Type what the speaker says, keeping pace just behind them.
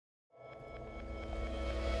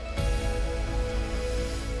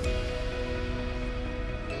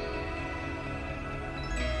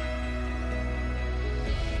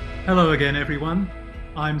Hello again, everyone.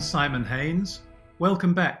 I'm Simon Haynes.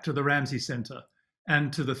 Welcome back to the Ramsay Centre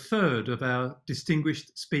and to the third of our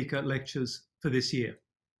distinguished speaker lectures for this year.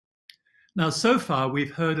 Now, so far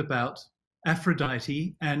we've heard about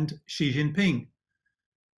Aphrodite and Xi Jinping,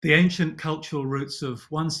 the ancient cultural roots of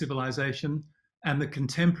one civilization and the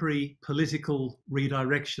contemporary political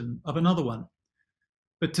redirection of another one.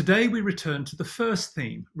 But today we return to the first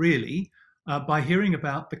theme, really, by hearing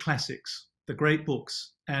about the classics, the great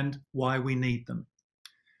books, and why we need them.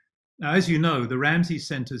 Now, as you know, the Ramsay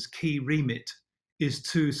Centre's key remit is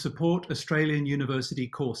to support Australian university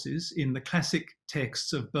courses in the classic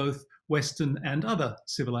texts of both Western and other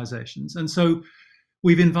civilizations. And so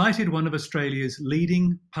we've invited one of Australia's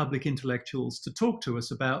leading public intellectuals to talk to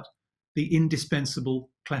us about the indispensable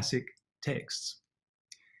classic texts.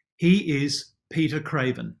 He is Peter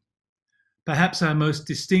Craven, perhaps our most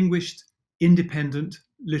distinguished independent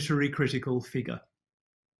literary critical figure.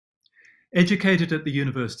 Educated at the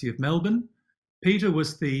University of Melbourne, Peter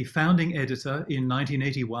was the founding editor in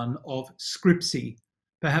 1981 of Scripsy,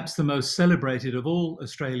 perhaps the most celebrated of all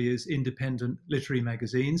Australia's independent literary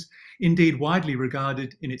magazines, indeed widely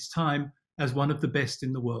regarded in its time as one of the best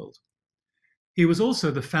in the world. He was also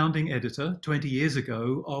the founding editor 20 years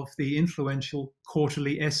ago of the influential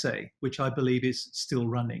Quarterly Essay, which I believe is still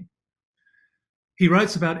running. He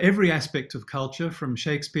writes about every aspect of culture, from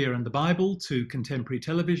Shakespeare and the Bible to contemporary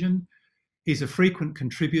television. He's a frequent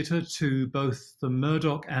contributor to both the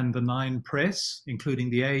Murdoch and the Nine press, including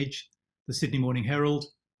The Age, the Sydney Morning Herald,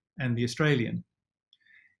 and The Australian.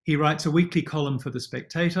 He writes a weekly column for The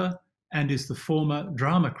Spectator and is the former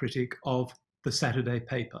drama critic of The Saturday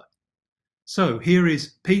Paper. So here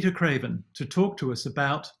is Peter Craven to talk to us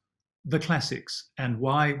about the classics and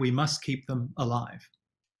why we must keep them alive.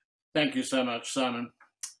 Thank you so much, Simon.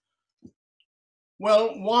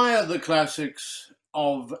 Well, why are the classics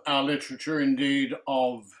of our literature, indeed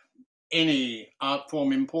of any art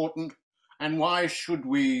form, important, and why should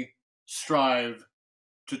we strive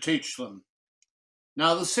to teach them?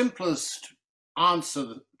 Now, the simplest answer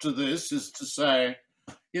to this is to say,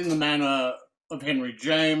 in the manner of Henry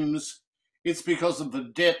James, it's because of the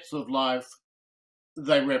depth of life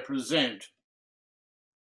they represent.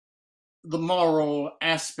 The moral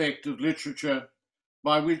aspect of literature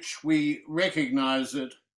by which we recognize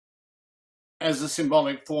it as a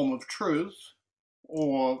symbolic form of truth,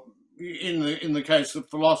 or in the case of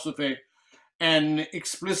philosophy, an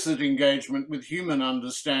explicit engagement with human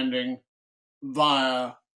understanding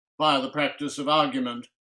via the practice of argument,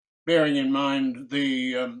 bearing in mind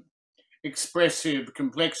the expressive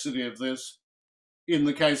complexity of this in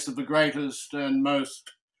the case of the greatest and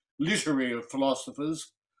most literary of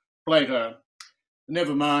philosophers, Plato.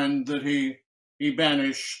 Never mind that he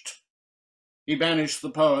banished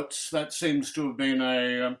the poets. That seems to have been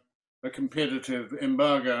a competitive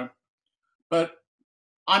embargo. But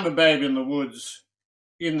I'm a babe in the woods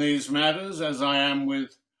in these matters, as I am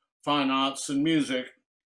with fine arts and music.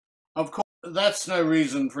 Of course, that's no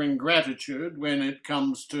reason for ingratitude when it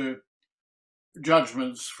comes to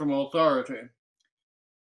judgments from authority.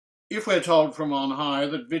 If we're told from on high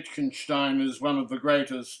that Wittgenstein is one of the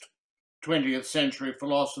greatest 20th century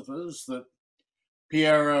philosophers, that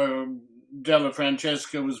Piero della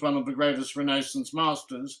Francesca was one of the greatest Renaissance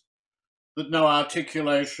masters, that no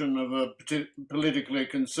articulation of a politically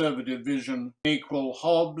conservative vision equal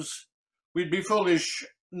Hobbes, we'd be foolish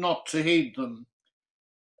not to heed them,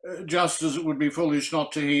 just as it would be foolish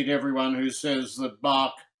not to heed everyone who says that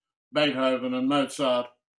Bach, Beethoven and Mozart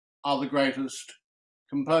are the greatest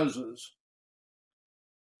composers.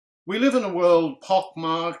 We live in a world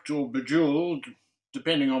pockmarked or bejeweled,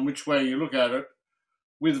 depending on which way you look at it,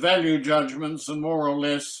 with value judgments and more or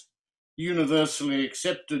less universally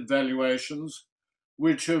accepted valuations,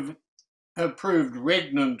 which have proved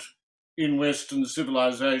regnant in Western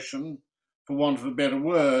civilization, for want of a better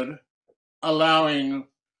word, allowing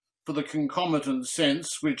for the concomitant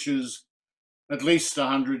sense, which is at least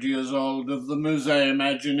 100 years old, of the Musée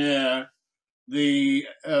Imaginaire, the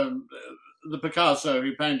Picasso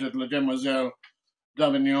who painted La Demoiselle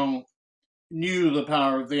d'Avignon knew the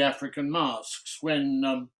power of the African masks.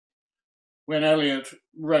 When Eliot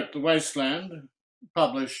wrote The Wasteland,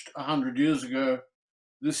 published 100 years ago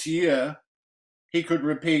this year, he could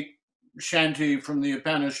repeat Shanti from the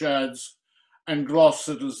Upanishads and gloss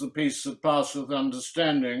it as the piece that passeth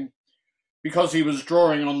understanding, because he was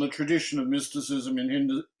drawing on the tradition of mysticism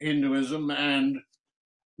in Hinduism and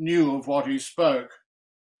knew of what he spoke.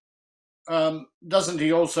 Doesn't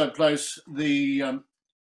he also place the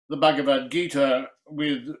Bhagavad Gita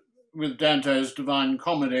with Dante's Divine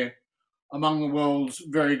Comedy among the world's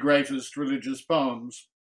very greatest religious poems?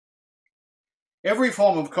 Every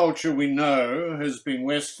form of culture we know has been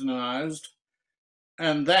westernized,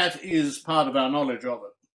 and that is part of our knowledge of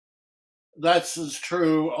it. That's as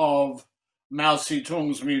true of Mao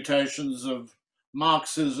Zedong's mutations of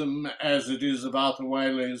Marxism as it is of Arthur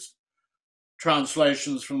Waley's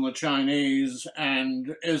translations from the Chinese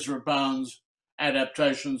and Ezra Pound's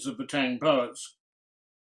adaptations of the Tang poets.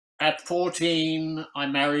 At 14, I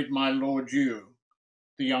married my Lord Yu,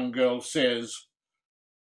 the young girl says,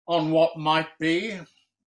 on what might be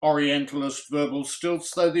Orientalist verbal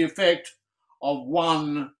stilts, though the effect of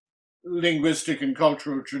one linguistic and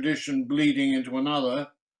cultural tradition bleeding into another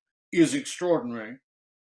is extraordinary,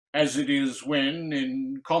 as it is when,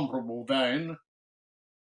 in comparable vein,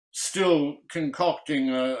 still concocting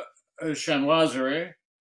a chanoiserie,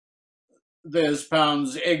 there's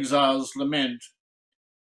Pound's Exile's Lament,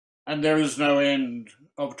 and there is no end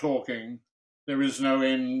of talking, there is no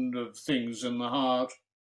end of things in the heart,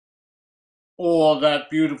 or that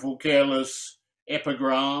beautiful, careless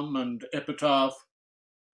epigram and epitaph,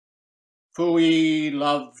 for we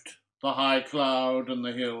loved the high cloud and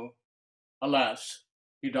the hill. Alas,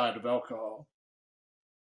 he died of alcohol.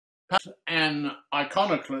 An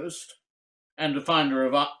iconoclast and a finder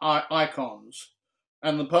of icons,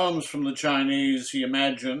 and the poems from the Chinese he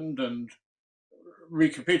imagined and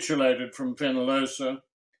recapitulated from Fenollosa,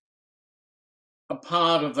 a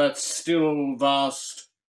part of that still, vast,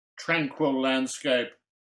 tranquil landscape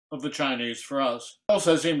of the Chinese for us. I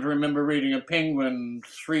also seem to remember reading a Penguin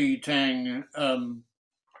 3 Tang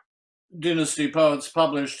dynasty poets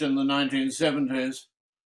published in the 1970s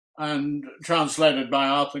and translated by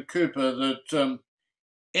Arthur Cooper that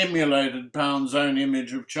emulated Pound's own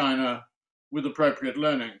image of China with appropriate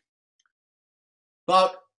learning.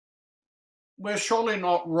 But we're surely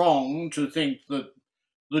not wrong to think that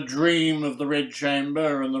the dream of the Red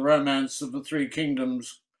Chamber and the romance of the Three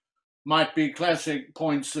Kingdoms might be classic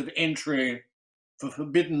points of entry for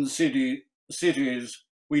forbidden cities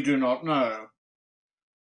we do not know.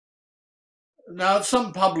 Now, at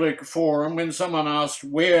some public forum, when someone asked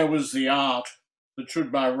where was the art that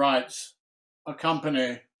should by rights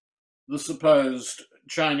accompany the supposed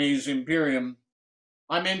Chinese imperium,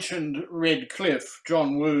 I mentioned Red Cliff,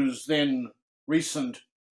 John Woo's then recent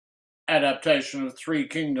adaptation of Three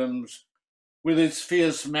Kingdoms, with its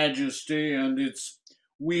fierce majesty and its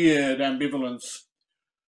weird ambivalence,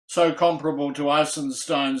 so comparable to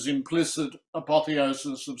Eisenstein's implicit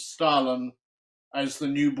apotheosis of Stalin as the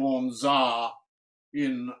newborn Tsar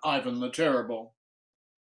in Ivan the Terrible.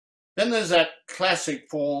 Then there's that classic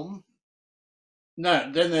form.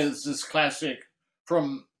 No, then there's this classic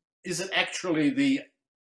from, is it actually the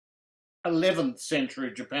 11th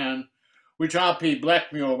century Japan, which R.P.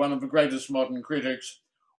 Blackmore, one of the greatest modern critics,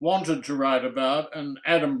 wanted to write about, and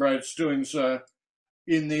adumbrates doing so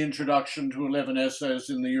in the introduction to 11 essays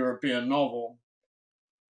in the European novel.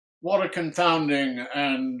 What a confounding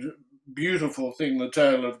and beautiful thing the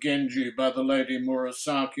tale of Genji by the Lady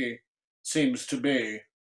Murasaki seems to be.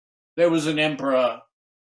 There was an emperor,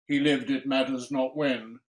 he lived it matters not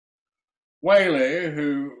when. Waley,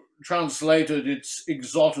 who translated its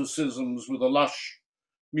exoticisms with a lush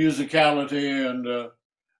musicality and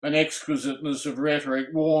an exquisiteness of rhetoric,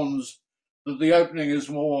 warns that the opening is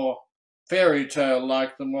more fairy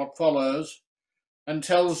tale-like than what follows, and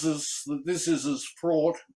tells us that this is as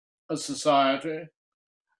fraught a society,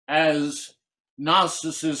 as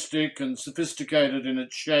narcissistic and sophisticated in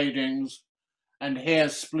its shadings and hair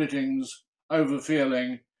splittings over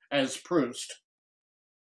feeling as Proust,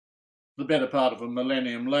 the better part of a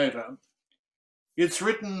millennium later. It's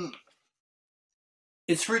written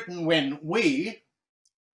when we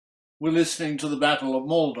were listening to the Battle of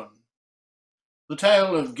Malden. The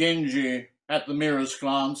tale of Genji at the merest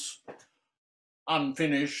glance,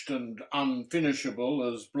 unfinished and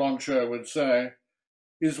unfinishable, as Blanchot would say,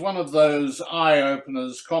 is one of those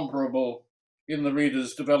eye-openers comparable in the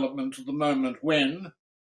reader's development to the moment when,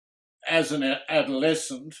 as an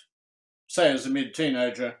adolescent, say as a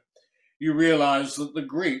mid-teenager, you realise that the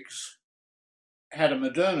Greeks had a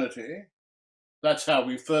modernity, that's how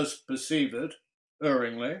we first perceive it,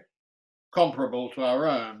 erringly, comparable to our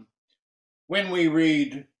own. When we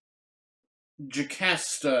read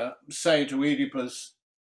Jocasta say to Oedipus,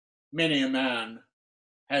 many a man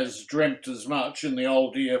has dreamt as much in the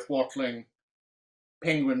old E.F. Watling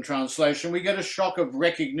Penguin translation, we get a shock of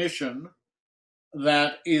recognition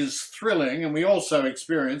that is thrilling, and we also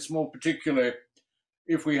experience, more particularly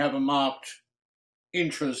if we have a marked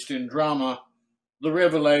interest in drama, the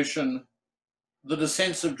revelation that a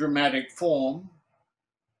sense of dramatic form,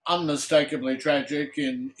 unmistakably tragic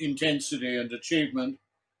in intensity and achievement,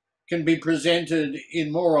 can be presented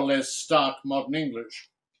in more or less stark modern English.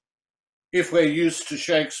 If we're used to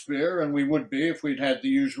Shakespeare, and we would be if we'd had the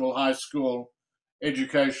usual high school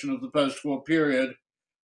education of the post-war period,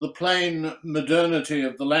 the plain modernity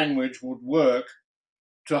of the language would work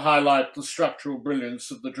to highlight the structural brilliance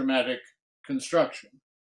of the dramatic construction.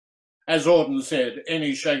 As Auden said,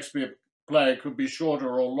 any Shakespeare play could be shorter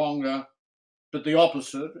or longer, but the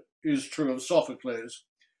opposite is true of Sophocles,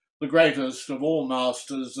 the greatest of all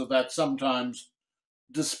masters of that sometimes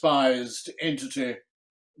despised entity,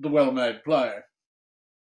 the well-made play.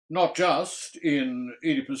 Not just in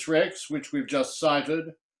Oedipus Rex, which we've just cited,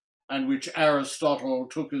 and which Aristotle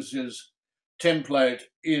took as his template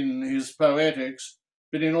in his Poetics,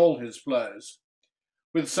 but in all his plays.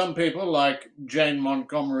 With some people like Jane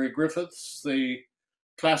Montgomery Griffiths, the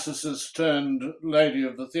classicist turned lady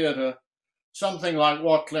of the theatre, something like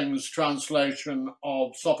Watling's translation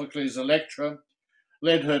of Sophocles' Lecture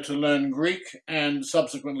led her to learn Greek and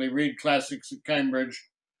subsequently read classics at Cambridge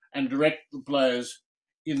and direct the plays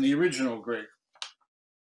in the original Greek.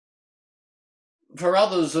 For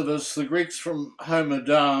others of us, the Greeks from Homer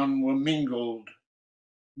down were mingled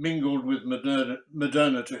with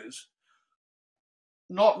modernities.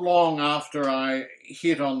 Not long after I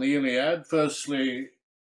hit on the Iliad, firstly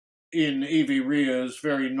in Evie Rear's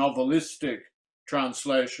very novelistic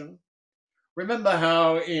translation. Remember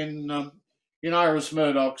how in Iris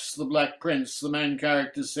Murdoch's The Black Prince, the main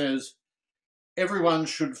character says, everyone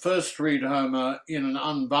should first read Homer in an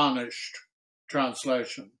unvarnished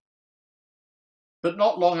translation. But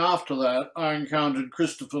not long after that, I encountered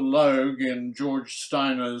Christopher Logue in George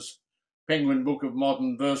Steiner's Penguin Book of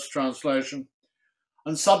Modern Verse translation,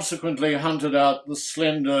 and subsequently hunted out the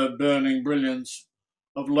slender, burning brilliance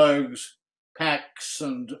of Logue's Pax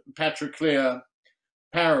and Patroclea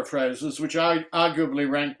paraphrases, which I arguably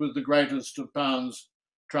rank with the greatest of Pound's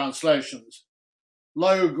translations.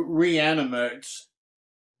 Logue reanimates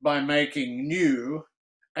by making new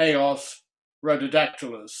Eos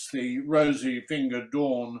Rhododactylus, the rosy-fingered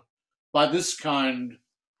dawn, by this kind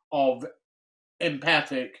of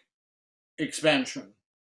empathic expansion.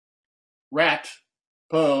 Rat,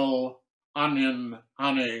 pearl, onion,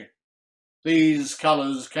 honey, these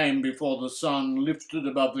colours came before the sun, lifted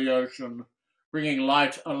above the ocean, bringing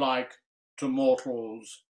light alike to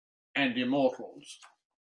mortals and immortals.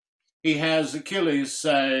 He has Achilles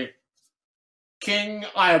say, King,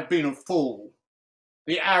 I have been a fool.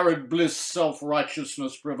 The arid bliss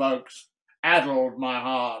self-righteousness provokes, addled my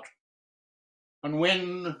heart. And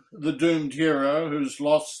when the doomed hero who's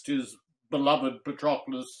lost his beloved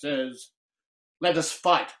Patroclus says, let us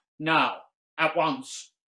fight now, at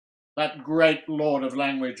once, that great lord of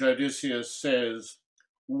language Odysseus says,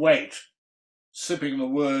 wait, sipping the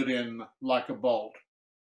word in like a bolt.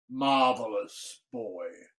 Marvellous boy.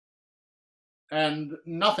 And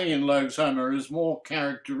nothing in Logue's Homer is more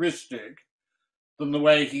characteristic than the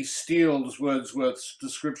way he steals Wordsworth's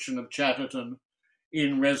description of Chatterton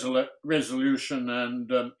in Resolution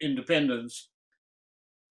and Independence,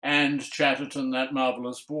 and Chatterton, that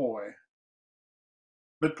marvellous boy,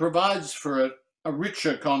 but provides for it a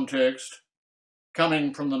richer context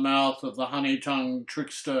coming from the mouth of the honey-tongued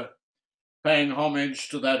trickster, paying homage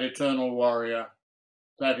to that eternal warrior,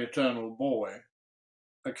 that eternal boy,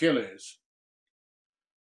 Achilles.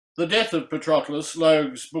 The death of Patroclus,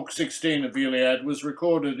 Logue's Book 16 of the Iliad, was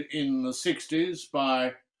recorded in the 60s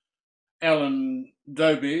by Alan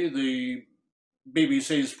Doby, the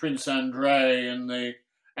BBC's Prince Andre in the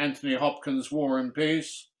Anthony Hopkins War and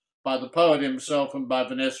Peace, by the poet himself and by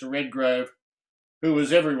Vanessa Redgrave, who,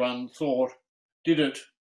 as everyone thought, did it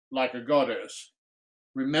like a goddess.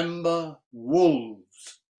 Remember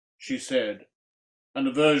wolves, she said, and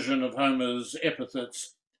a version of Homer's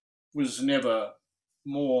epithets was never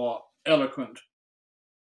more eloquent.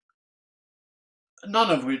 None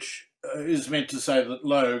of which is meant to say that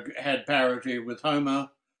Logue had parity with Homer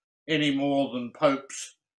any more than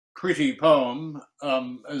Pope's pretty poem,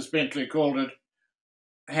 as Bentley called it,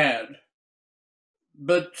 had.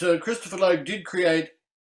 But Christopher Logue did create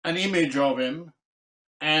an image of him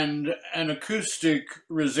and an acoustic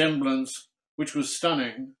resemblance which was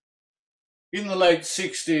stunning. In the late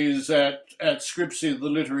 60s at Scripsy, the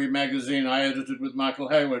literary magazine I edited with Michael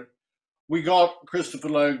Hayward, we got Christopher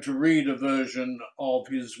Logue to read a version of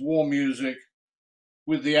his war music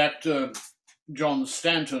with the actor John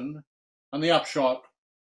Stanton, and the upshot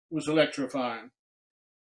was electrifying.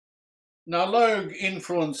 Now, Logue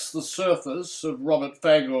influenced the surface of Robert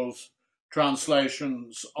Fagel's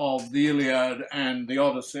translations of the Iliad and the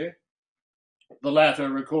Odyssey, the latter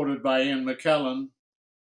recorded by Ian McKellen.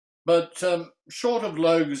 But short of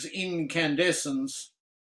Logue's incandescence,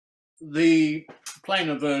 the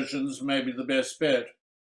plainer versions may be the best bet.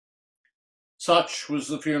 Such was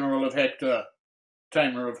the funeral of Hector,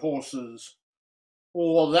 tamer of horses,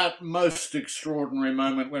 or that most extraordinary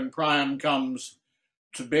moment when Priam comes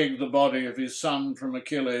to beg the body of his son from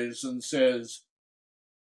Achilles and says,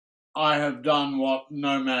 I have done what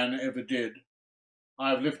no man ever did.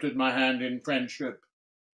 I have lifted my hand in friendship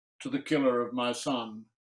to the killer of my son.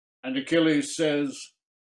 And Achilles says,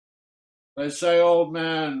 they say, old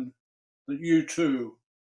man, that you too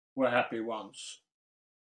were happy once.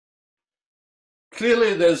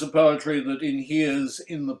 Clearly there's a poetry that inheres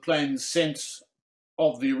in the plain sense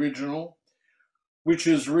of the original, which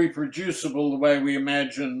is reproducible the way we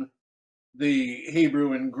imagine the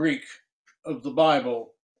Hebrew and Greek of the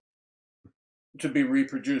Bible to be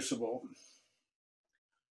reproducible.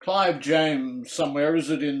 Clive James, somewhere, is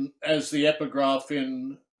it in as the epigraph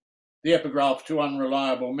to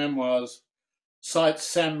Unreliable Memoirs, cites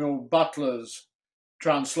Samuel Butler's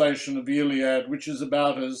translation of the Iliad, which is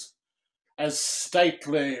about as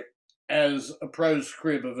stately as a prose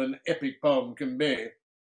crib of an epic poem can be.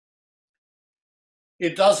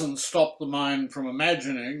 It doesn't stop the mind from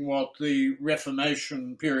imagining what the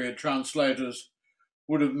Reformation period translators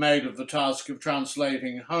would have made of the task of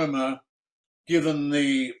translating Homer, given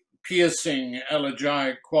the piercing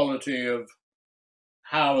elegiac quality of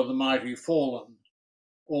How Are the Mighty Fallen,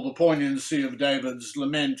 or the poignancy of David's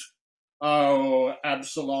lament, Oh,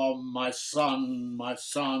 Absalom, my son,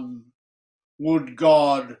 would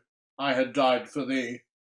God I had died for thee,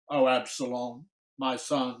 O Absalom, my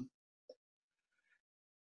son.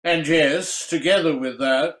 And yes, together with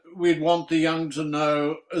that, we'd want the young to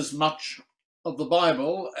know as much of the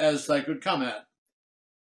Bible as they could come at.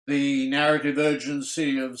 The narrative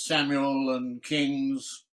urgency of Samuel and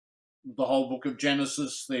Kings, the whole book of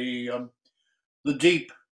Genesis, the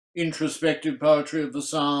deep introspective poetry of the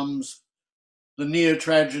Psalms, the near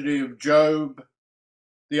tragedy of Job,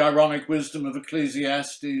 the ironic wisdom of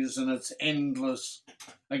Ecclesiastes and its endless,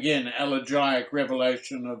 again, elegiac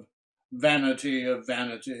revelation of vanity of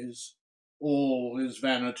vanities, all is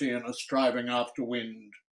vanity and a striving after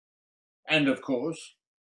wind. And of course,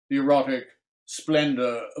 the erotic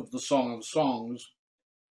splendor of the Song of Songs.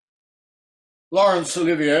 Laurence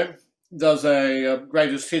Olivier does a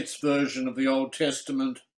greatest hits version of the Old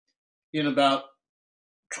Testament in about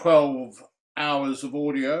 12 hours of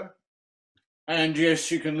audio. And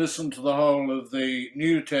yes, you can listen to the whole of the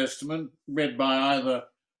New Testament read by either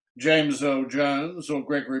James Earl Jones or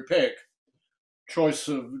Gregory Peck, choice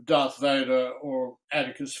of Darth Vader or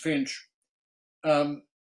Atticus Finch.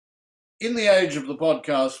 In the age of the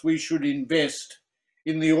podcast, we should invest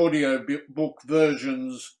in the audio book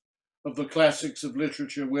versions of the classics of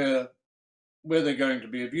literature where they're going to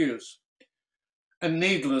be of use. And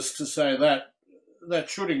needless to say, that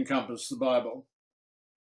should encompass the Bible.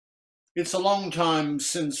 It's a long time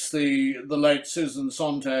since the late Susan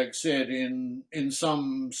Sontag said in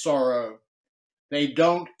Some Sorrow, they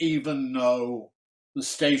don't even know the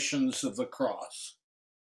Stations of the Cross.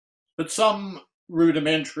 But some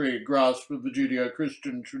rudimentary grasp of the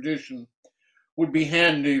Judeo-Christian tradition would be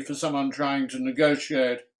handy for someone trying to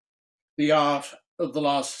negotiate the art of the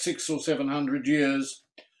last 600 or 700 years,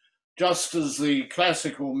 just as the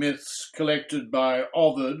classical myths collected by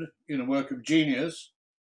Ovid in a work of genius,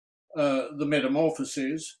 the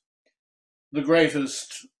Metamorphoses, the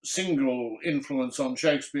greatest single influence on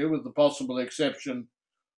Shakespeare, with the possible exception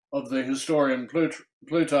of the historian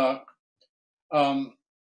Plutarch.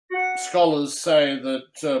 Scholars say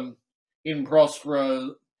that in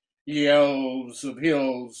Prospero, ye elves of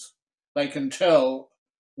hills, they can tell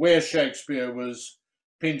where Shakespeare was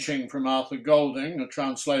pinching from Arthur Golding, a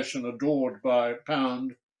translation adored by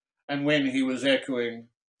Pound, and when he was echoing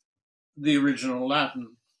the original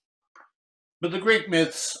Latin. But the Greek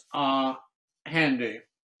myths are handy.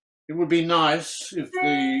 It would be nice if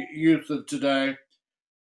the youth of today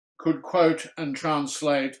could quote and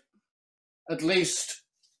translate at least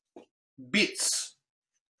bits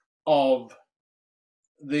of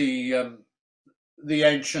the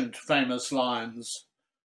ancient famous lines.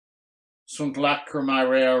 Sunt lacrimae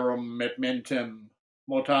rerum et mentem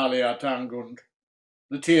mortalia tangunt,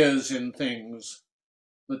 the tears in things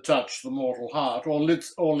that touch the mortal heart, or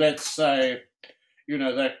let's say,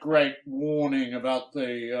 that great warning about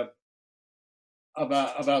the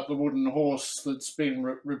wooden horse that's been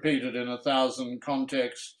repeated in 1,000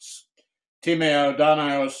 contexts. Timeo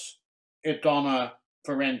Danaos et dona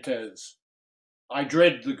ferentes. I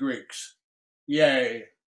dread the Greeks, yea,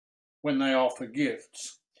 when they offer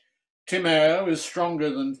gifts. Timeo is stronger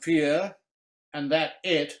than fear, and that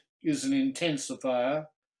et is an intensifier,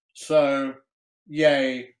 so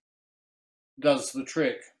yea does the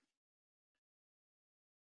trick.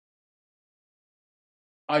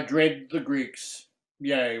 I dread the Greeks,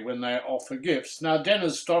 yea, when they offer gifts. Now,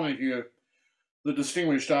 Dennis Donahue, the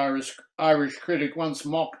distinguished Irish critic, once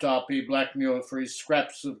mocked R.P. Blackmure for his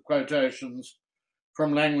scraps of quotations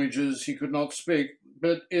from languages he could not speak,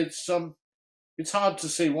 but it's hard to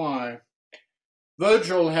see why.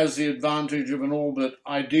 Virgil has the advantage of an all but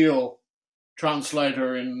ideal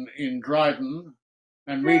translator in Dryden,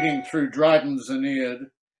 and reading through Dryden's Aeneid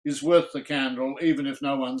is worth the candle, even if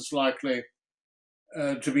no one's likely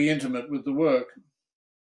to be intimate with the work.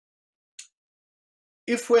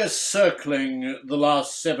 If we're circling the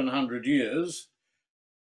last 700 years,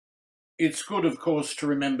 it's good, of course, to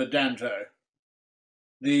remember Dante,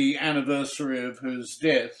 the anniversary of whose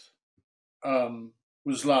death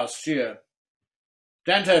was last year.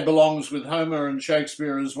 Dante belongs with Homer and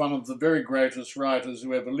Shakespeare as one of the very greatest writers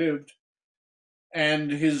who ever lived, and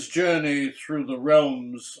his journey through the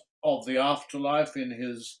realms of the afterlife in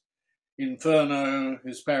his Inferno,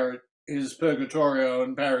 his Purgatorio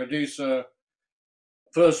and Paradiso,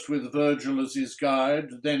 first with Virgil as his guide,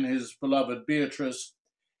 then his beloved Beatrice,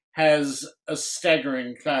 has a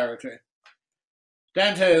staggering clarity.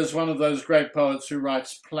 Dante is one of those great poets who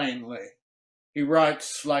writes plainly. He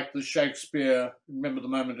writes like the Shakespeare, remember the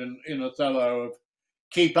moment in Othello, of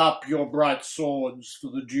 "Keep up your bright swords,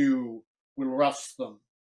 for the dew will rust them."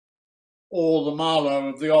 Or the Marlowe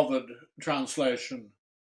of the Ovid translation,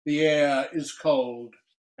 "The air is cold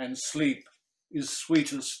and sleep is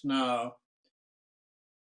sweetest now."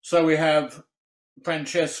 So we have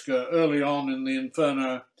Francesca early on in the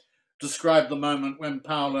Inferno describe the moment when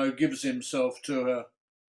Paolo gives himself to her.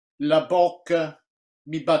 "La bocca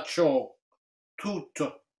mi baciò,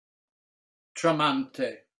 tutto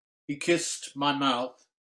tremante." He kissed my mouth,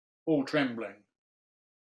 all trembling.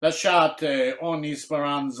 "Lasciate ogni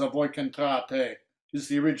speranza voi c'entrate" is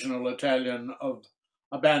the original Italian of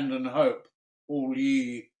 "Abandon hope, all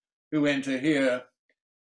ye who enter here."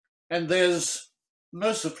 And there's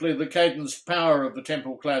mercifully the cadenced power of the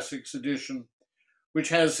Temple Classics edition, which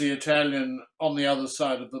has the Italian on the other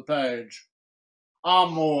side of the page.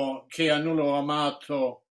 "Amor che a nullo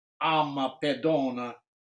amato ama perdona,"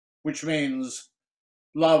 which means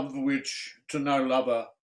love which to no lover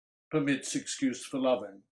permits excuse for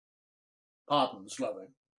loving, pardons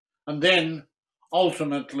loving. And then,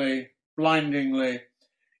 ultimately, blindingly,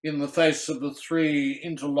 in the face of the three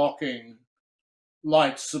interlocking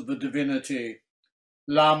lights of the divinity,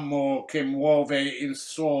 "L'amor che muove il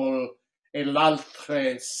sol e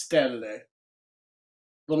l'altre stelle,"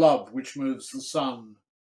 the love which moves the sun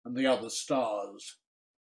and the other stars.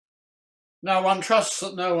 Now, one trusts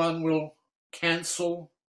that no one will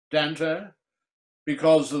cancel Dante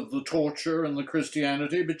because of the torture and the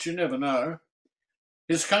Christianity, but you never know.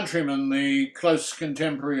 His countryman, the close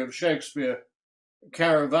contemporary of Shakespeare,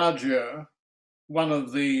 Caravaggio, one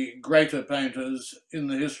of the greater painters in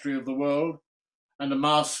the history of the world and a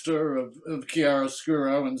master of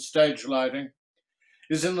chiaroscuro and stage lighting,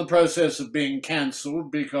 is in the process of being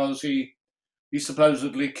cancelled because he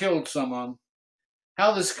supposedly killed someone.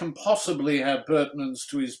 How this can possibly have pertinence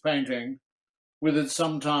to his painting, with its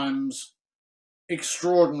sometimes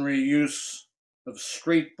extraordinary use of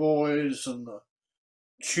street boys and the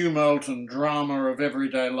tumult and drama of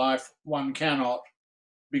everyday life, one cannot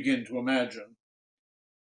begin to imagine.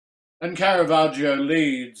 And Caravaggio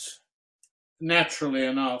leads, naturally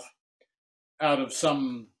enough, out of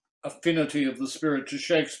some affinity of the spirit to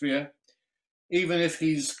Shakespeare, even if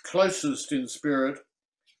he's closest in spirit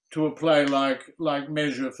to a play like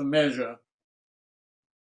Measure for Measure,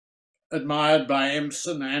 admired by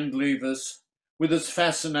Empson and Levis, with its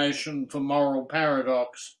fascination for moral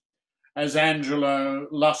paradox, as Angelo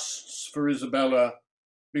lusts for Isabella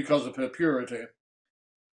because of her purity.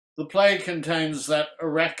 The play contains that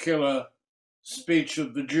oracular speech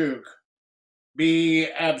of the Duke, "Be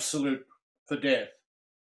absolute for death,"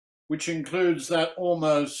 which includes that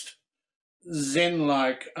almost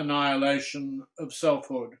Zen-like annihilation of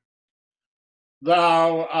selfhood.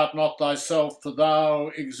 "Thou art not thyself, for thou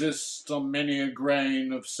exists on many a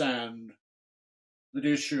grain of sand that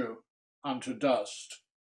issue unto dust."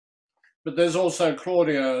 But there's also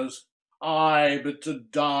Claudio's "Aye, but to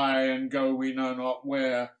die and go we know not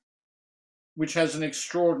where," which has an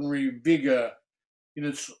extraordinary vigour in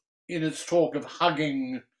its talk of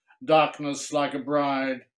hugging darkness like a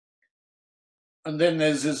bride. And then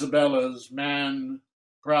there's Isabella's "Man,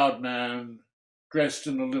 proud man, dressed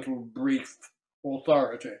in a little brief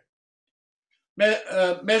authority."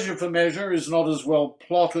 Measure for Measure is not as well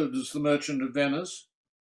plotted as The Merchant of Venice,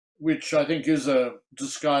 which I think is a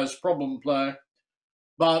disguised problem play,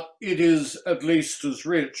 but it is at least as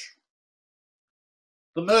rich.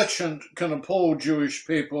 The Merchant can appall Jewish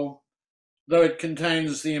people, though it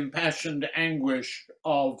contains the impassioned anguish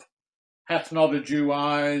of "hath not a Jew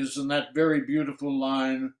eyes," and that very beautiful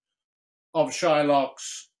line of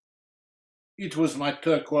Shylock's, "It was my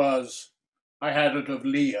turquoise, I had it of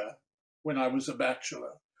Leah when I was a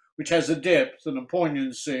bachelor," which has a depth and a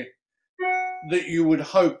poignancy that you would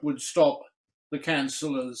hope would stop the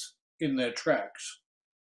cancellers in their tracks.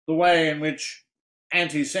 The way in which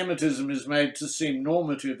anti-Semitism is made to seem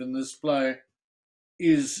normative in this play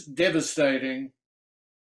is devastating,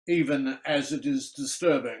 even as it is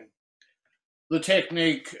disturbing. The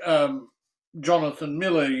technique Jonathan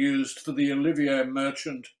Miller used for the Olivier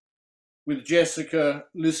Merchant, with Jessica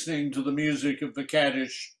listening to the music of the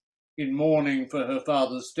Kaddish in mourning for her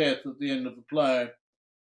father's death at the end of the play,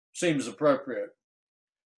 seems appropriate.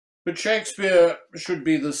 But Shakespeare should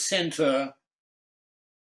be the centre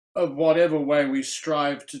of whatever way we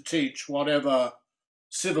strive to teach, whatever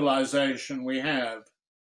civilization we have.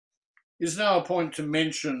 Is now a point to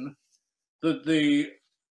mention that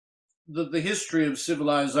the history of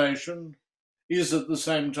civilization is at the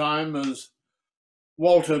same time, as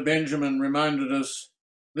Walter Benjamin reminded us,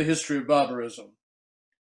 the history of barbarism.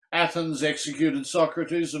 Athens executed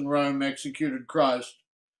Socrates and Rome executed Christ,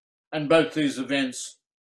 and both these events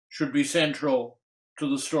should be central to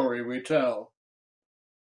the story we tell.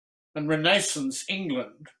 And Renaissance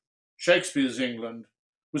England, Shakespeare's England,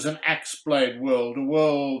 was an axe-blade world, a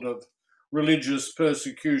world of religious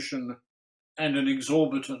persecution and an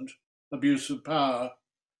exorbitant abuse of power.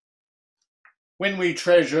 When we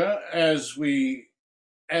treasure, as we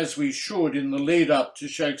should in the lead up to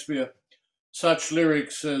Shakespeare, such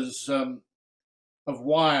lyrics as of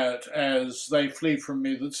Wyatt as "They flee from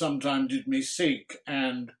me that sometime did me seek,"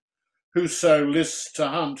 and "Whoso lists to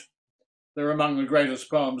hunt," they're among the greatest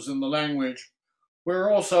poems in the language. We're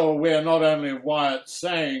also aware not only of Wyatt's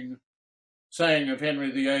saying of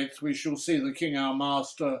Henry VIII, "We shall see the king our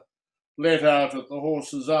master let out at the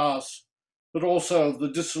horse's arse," but also of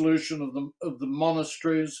the dissolution of the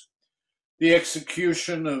monasteries, the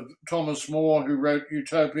execution of Thomas More, who wrote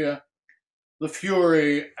Utopia, the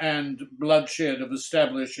fury and bloodshed of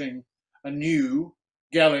establishing a new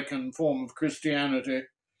Gallican form of Christianity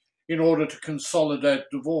in order to consolidate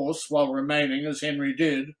divorce while remaining, as Henry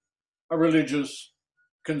did, a religious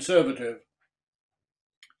conservative.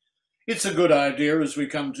 It's a good idea, as we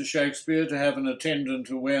come to Shakespeare, to have an attendant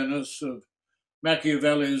awareness of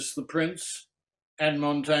Machiavelli's The Prince and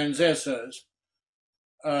Montaigne's Essays.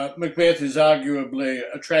 Macbeth is arguably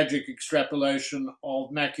a tragic extrapolation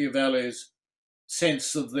of Machiavelli's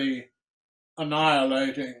sense of the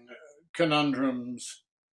annihilating conundrums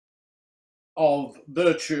of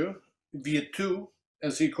virtue, virtu,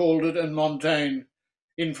 as he called it, and Montaigne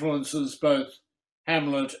influences both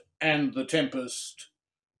Hamlet and The Tempest,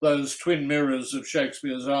 those twin mirrors of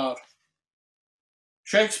Shakespeare's art.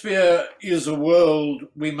 Shakespeare is a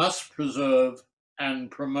world we must preserve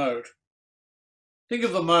and promote. Think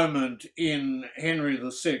of the moment in Henry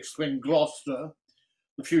VI when Gloucester,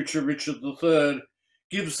 the future Richard III,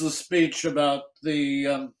 gives the speech about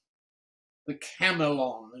the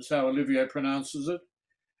Camelon, is how Olivier pronounces it,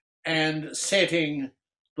 and setting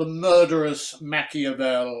the murderous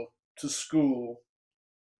Machiavel to school.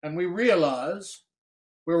 And we realise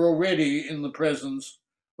we're already in the presence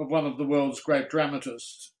of one of the world's great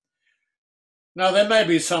dramatists. Now, there may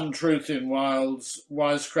be some truth in Wilde's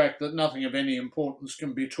wisecrack that nothing of any importance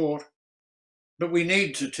can be taught, but we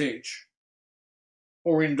need to teach,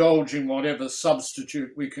 or indulge in whatever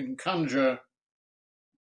substitute we can conjure,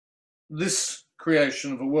 this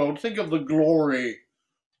creation of a world. Think of the glory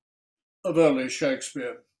of early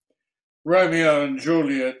Shakespeare. Romeo and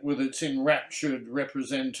Juliet, with its enraptured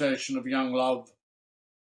representation of young love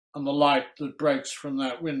and the light that breaks from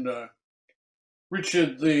that window.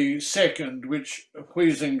 Richard II, which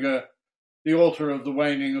Huizinga, the author of The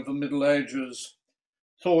Waning of the Middle Ages,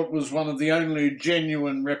 thought was one of the only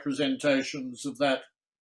genuine representations of that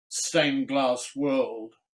stained glass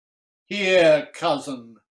world. "Here,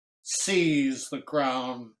 cousin, seize the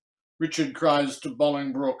crown," Richard cries to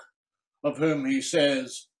Bolingbroke, of whom he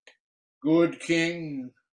says, "Good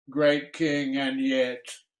king, great king, and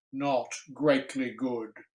yet not greatly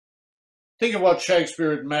good." Think of what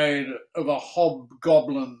Shakespeare had made of a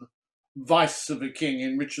hobgoblin vice of a king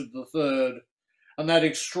in Richard III, and that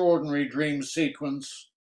extraordinary dream sequence,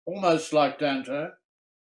 almost like Dante,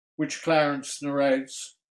 which Clarence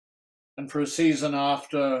narrates, "And for a season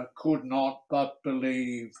after could not but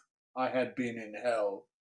believe I had been in hell."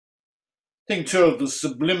 Think too of the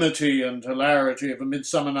sublimity and hilarity of A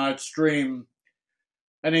Midsummer Night's Dream,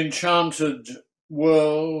 an enchanted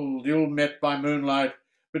world ill met by moonlight,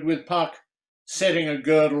 but with Puck setting a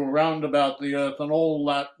girdle round about the earth, and all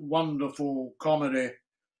that wonderful comedy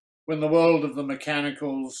when the world of the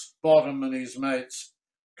mechanicals, Bottom and his mates,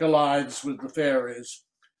 collides with the fairies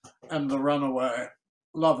and the runaway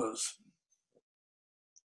lovers.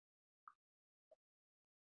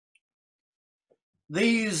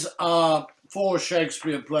 These are 4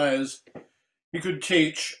 Shakespeare plays you could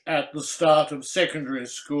teach at the start of secondary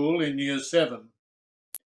school in year 7.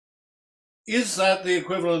 Is that the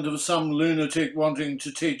equivalent of some lunatic wanting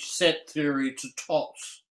to teach set theory to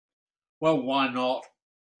tots? Well, why not?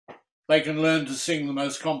 They can learn to sing the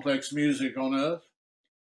most complex music on earth.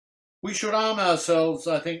 We should arm ourselves,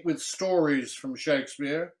 I think, with stories from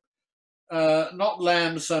Shakespeare, not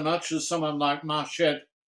Lamb so much as someone like Marchette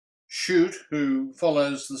Chute, who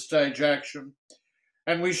follows the stage action.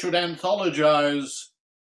 And we should anthologize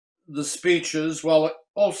the speeches while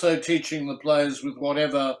also teaching the plays with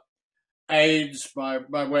whatever aids by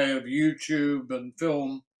way of YouTube and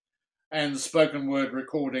film and spoken word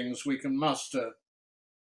recordings we can muster.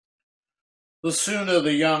 The sooner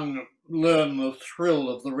the young learn the thrill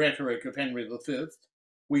of the rhetoric of Henry V,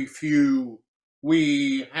 we few,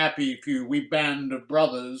 we happy few, we band of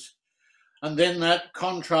brothers, and then that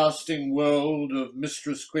contrasting world of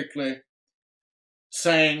Mistress Quickly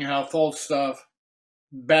saying how Falstaff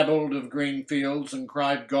babbled of green fields and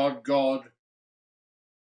cried, God, God.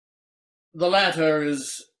 The latter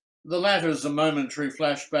is a momentary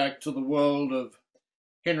flashback to the world of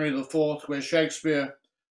Henry IV, where Shakespeare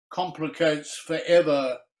complicates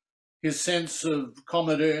forever his sense of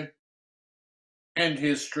comedy and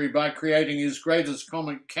history by creating his greatest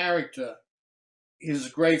comic character, his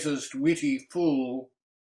greatest witty fool,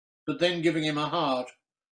 but then giving him a heart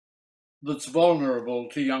that's vulnerable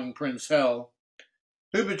to young Prince Hal.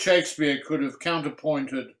 Who but Shakespeare could have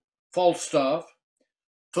counterpointed Falstaff,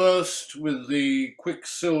 first with the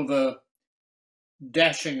quicksilver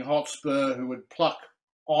dashing Hotspur who would pluck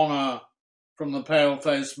honour from the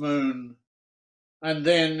pale-faced moon, and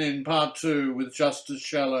then in part 2 with Justice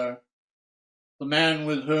Shallow, the man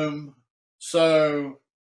with whom so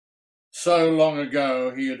long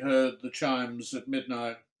ago he had heard the chimes at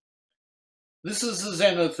midnight. This is the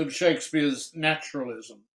zenith of Shakespeare's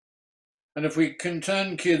naturalism. And if we can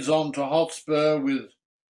turn kids on to Hotspur with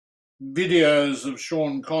videos of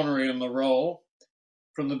Sean Connery in the role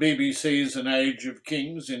from the BBC's An Age of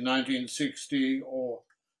Kings in 1960, or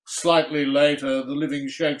slightly later, the Living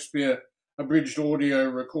Shakespeare abridged audio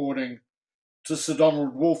recording to Sir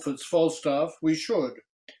Donald Wolfett's Falstaff, we should.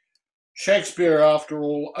 Shakespeare, after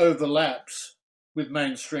all, overlaps with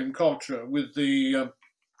mainstream culture, with the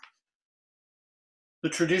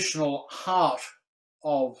traditional heart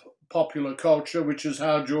of popular culture, which is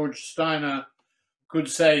how George Steiner could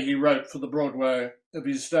say he wrote for the Broadway of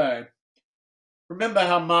his day. Remember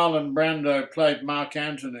how Marlon Brando played Mark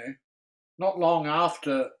Antony not long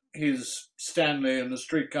after his Stanley in A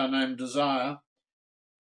Streetcar Named Desire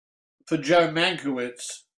for Joe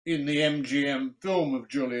Mankiewicz in the MGM film of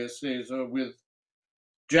Julius Caesar, with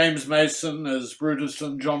James Mason as Brutus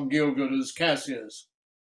and John Gielgud as Cassius.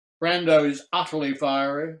 Brando is utterly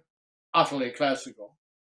fiery, utterly classical.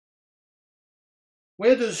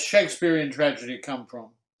 Where does Shakespearean tragedy come from?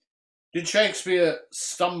 Did Shakespeare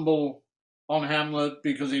stumble on Hamlet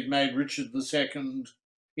because he'd made Richard II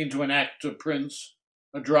into an actor prince,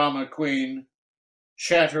 a drama queen,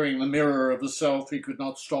 shattering the mirror of a self he could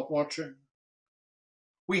not stop watching?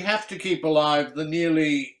 We have to keep alive the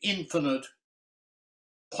nearly infinite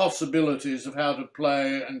possibilities of how to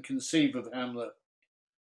play and conceive of Hamlet.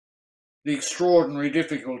 The extraordinary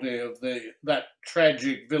difficulty of that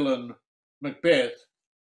tragic villain Macbeth,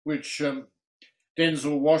 which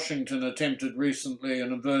Denzel Washington attempted recently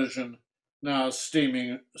in a version now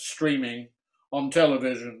streaming on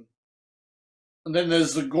television. And then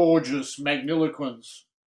there's the gorgeous magniloquence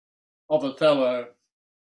of Othello,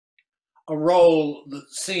 a role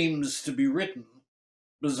that seems to be written,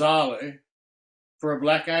 bizarrely, for a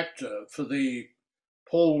black actor, for the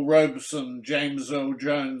Paul Robeson, James Earl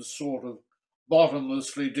Jones sort of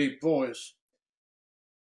bottomlessly deep voice.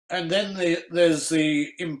 And then there's the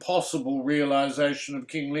impossible realization of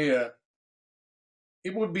King Lear.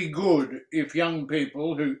 It would be good if young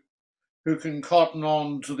people who can cotton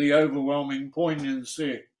on to the overwhelming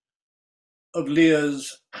poignancy of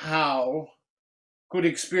Lear's howl could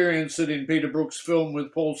experience it in Peter Brook's film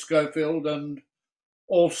with Paul Scofield, and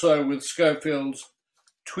also with Scofield's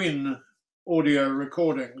twin audio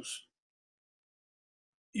recordings.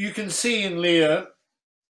 You can see in Lear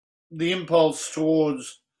the impulse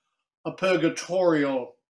towards a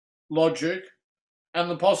purgatorial logic and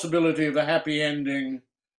the possibility of a happy ending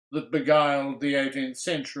that beguiled the 18th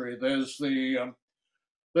century. There's the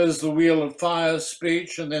Wheel of Fire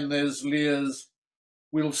speech, and then there's Lear's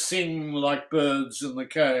 "We'll sing like birds in the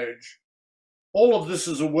cage." All of this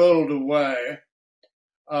is a world away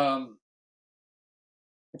from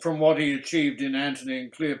what he achieved in Antony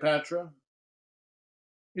and Cleopatra.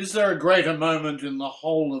 Is there a greater moment in the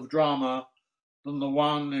whole of drama than the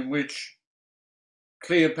one in which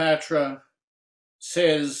Cleopatra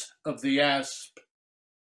says of the asp,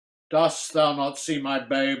 "Dost thou not see my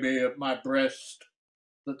baby at my breast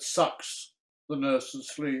that sucks the nurse's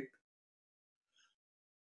sleep?"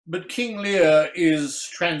 But King Lear is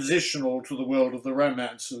transitional to the world of the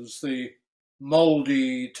romances, the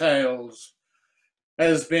mouldy tales,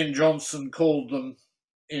 as Ben Jonson called them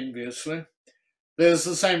enviously. There's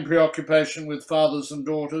the same preoccupation with fathers and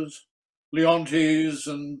daughters, Leontes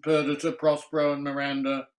and Perdita, Prospero and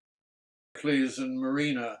Miranda, Pericles and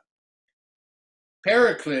Marina.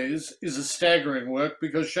 Pericles is a staggering work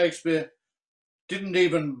because Shakespeare didn't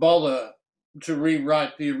even bother to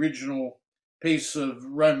rewrite the original piece of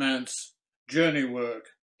romance journey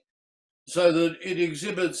work, so that it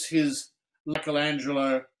exhibits his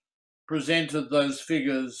Michelangelo presented those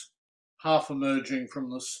figures half emerging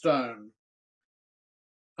from the stone.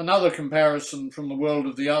 Another comparison from the world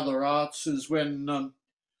of the other arts is when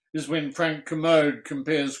Frank Commode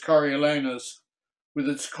compares Coriolanus with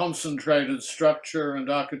its concentrated structure and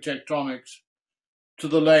architectonics to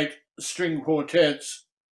the late string quartets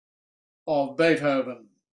of Beethoven.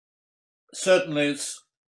 Certainly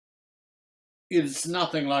it's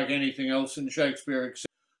nothing like anything else in Shakespeare, except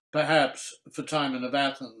perhaps for Timon of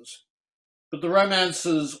Athens. But the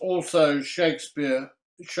romances also show Shakespeare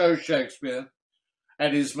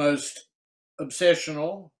at his most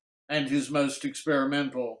obsessional and his most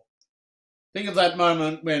experimental. Think of that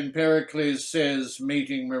moment when Pericles says,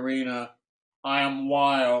 meeting Marina, "I am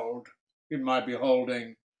wild in my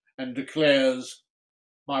beholding," and declares,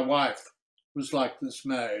 "My wife was like this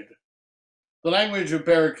maid." The language of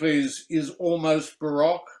Pericles is almost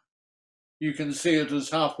Baroque. You can see it as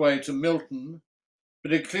halfway to Milton,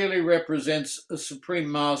 but it clearly represents a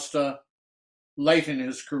supreme master late in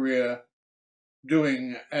his career,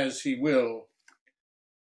 doing as he will.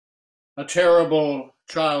 "A terrible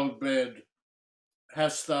childbed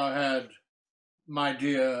hast thou had, my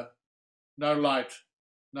dear, no light,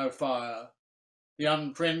 no fire. The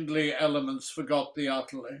unfriendly elements forgot thee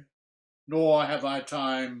utterly, nor have I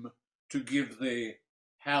time to give thee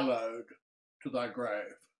hallowed to thy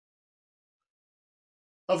grave."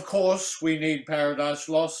 Of course, we need Paradise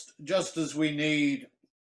Lost, just as we need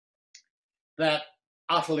that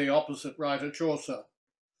utterly opposite writer, Chaucer.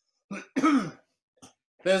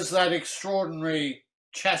 There's that extraordinary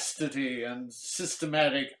chastity and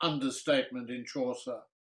systematic understatement in Chaucer.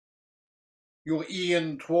 "Your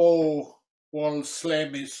e'en twa will slay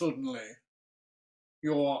me suddenly.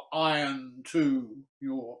 Your iron too,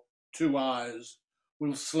 your 2 eyes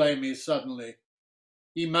will slay me suddenly.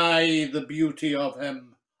 Ye may the beauty of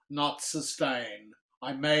him not sustain.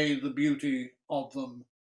 I may the beauty of them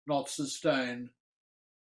not sustain."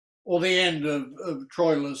 Or the end of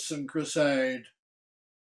Troilus and Crusade.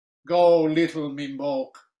 "Go little min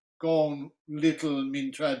book, go little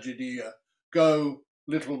min tragedia, go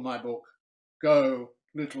little my book, go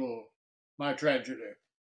little my tragedy."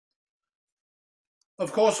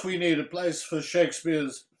 Of course, we need a place for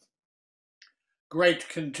Shakespeare's great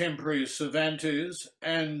contemporary Cervantes,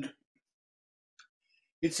 and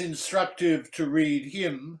it's instructive to read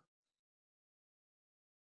him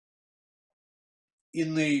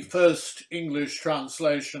in the first English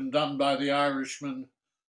translation done by the Irishman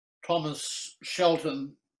Thomas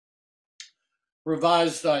Shelton,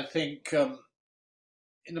 revised, I think,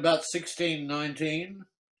 in about 1619.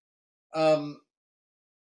 Don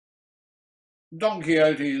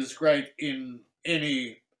Quixote is great in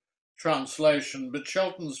any translation, but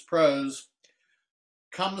Shelton's prose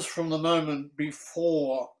comes from the moment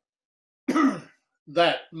before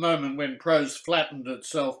that moment when prose flattened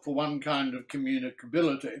itself for one kind of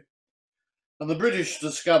communicability. And the British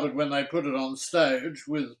discovered when they put it on stage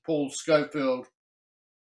with Paul Schofield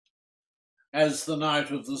as the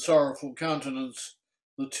Knight of the Sorrowful Countenance,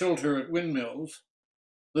 the tilter at windmills,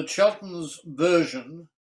 that Shelton's version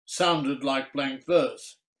sounded like blank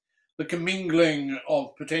verse. The commingling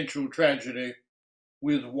of potential tragedy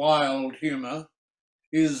with wild humour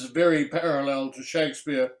is very parallel to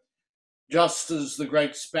Shakespeare, just as the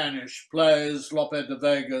great Spanish plays Lope de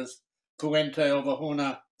Vega's Fuente of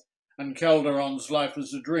Ahuna and Calderon's Life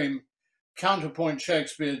is a Dream counterpoint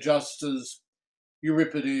Shakespeare just as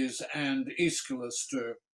Euripides and Aeschylus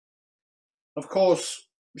do. Of course,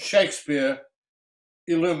 Shakespeare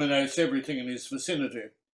illuminates everything in his vicinity.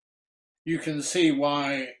 You can see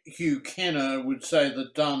why Hugh Kenner would say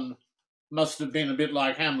that Donne must have been a bit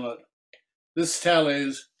like Hamlet. This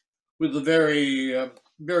tallies with the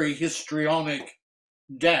very histrionic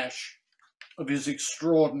dash of his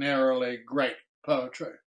extraordinarily great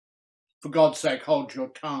poetry. For God's sake, hold your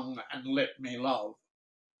tongue and let me love.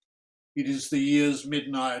 It is the year's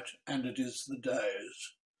midnight and it is the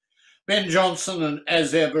day's. Ben Jonson, and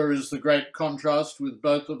as ever, is the great contrast with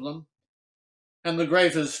both of them, and the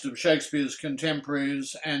greatest of Shakespeare's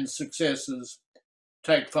contemporaries and successors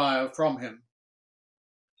take fire from him.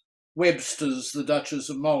 Webster's The Duchess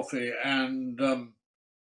of Malfi and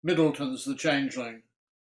Middleton's The Changeling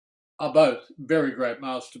are both very great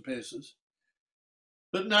masterpieces.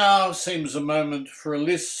 But now seems a moment for a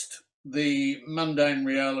list, the mundane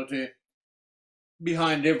reality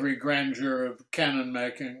behind every grandeur of canon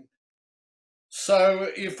making. So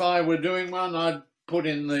if I were doing one, I'd put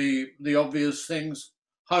in the obvious things.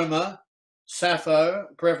 Homer, Sappho,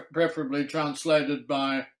 preferably translated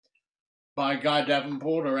by Guy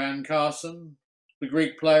Davenport or Anne Carson, the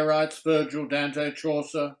Greek playwrights, Virgil, Dante,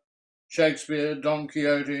 Chaucer, Shakespeare, Don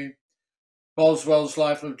Quixote, Boswell's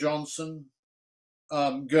Life of Johnson,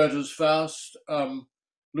 Goethe's Faust,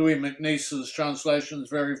 Louis MacNeice's translation is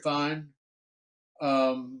very fine.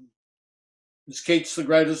 Is Keats the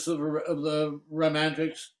greatest of the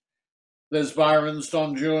Romantics? There's Byron's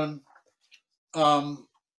Don Juan,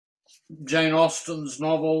 Jane Austen's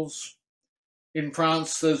novels. In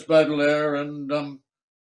France, there's Baudelaire and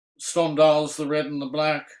Stendhal's The Red and the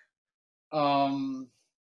Black. Madame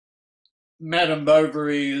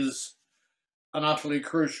Bovary is an utterly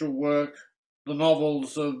crucial work. The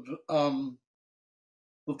novels of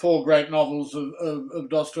the four great novels of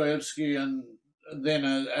Dostoevsky, and then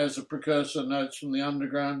as a precursor, Notes from the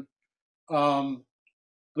Underground.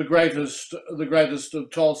 The greatest of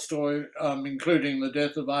Tolstoy, including The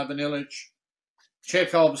Death of Ivan Ilyich,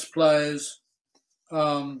 Chekhov's plays,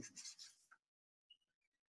 Huck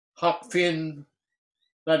Finn,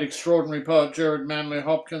 that extraordinary poet Gerard Manley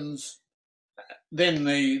Hopkins, then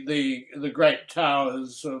the great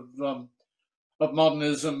towers of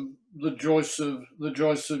modernism, the Joyce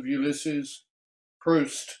of Ulysses,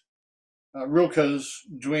 Proust, Rilke's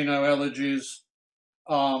Duino elegies,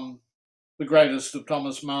 the greatest of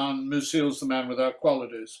Thomas Mann, Musil's The Man Without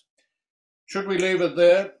Qualities. Should we leave it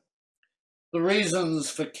there? The reasons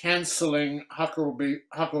for cancelling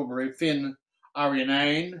Huckleberry Finn are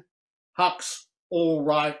inane. Huck's "all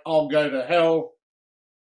right, I'll go to hell"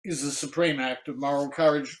 is a supreme act of moral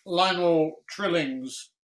courage. Lionel Trilling's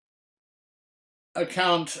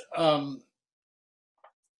account of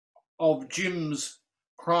Jim's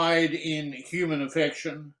pride in human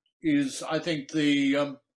affection is, I think,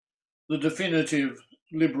 the definitive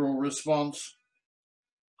liberal response.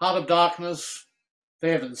 Heart of Darkness, for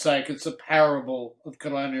heaven's sake, it's a parable of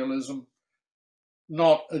colonialism,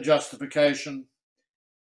 not a justification.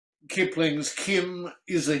 Kipling's Kim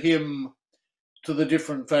is a hymn to the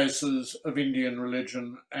different faces of Indian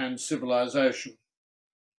religion and civilization.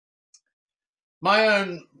 My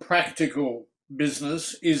own practical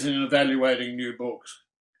business is in evaluating new books.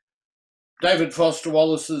 David Foster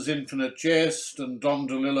Wallace's Infinite Jest and Dom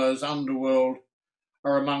DeLillo's Underworld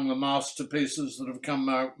are among the masterpieces that have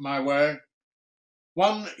come my way.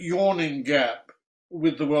 One yawning gap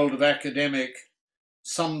with the world of academic,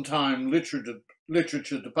 sometime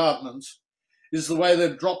literature departments is the way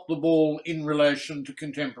they've dropped the ball in relation to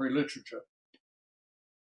contemporary literature.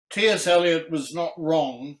 T.S. Eliot was not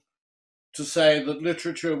wrong to say that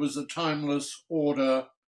literature was a timeless order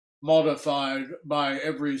modified by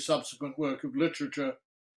every subsequent work of literature,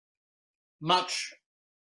 much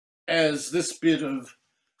as this bit of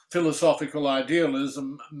philosophical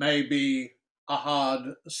idealism may be a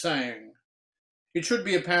hard saying. It should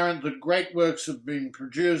be apparent that great works have been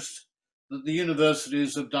produced that the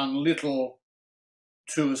universities have done little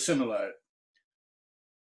to assimilate.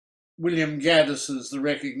 William Gaddis's The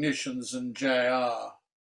Recognitions and J.R.,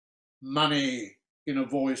 Money in a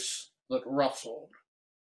Voice That Rustled,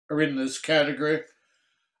 are in this category,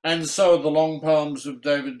 and so are the long poems of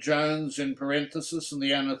David Jones, in parenthesis, and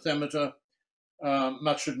the Anathemata,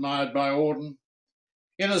 much admired by Auden.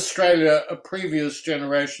 In Australia, a previous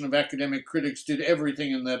generation of academic critics did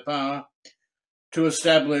everything in their power to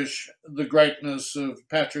establish the greatness of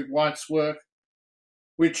Patrick White's work,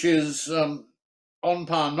 which is on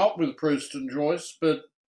par not with Proust and Joyce, but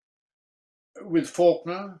with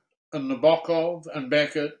Faulkner and Nabokov and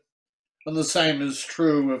Beckett, and the same is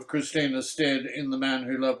true of Christina Stead in The Man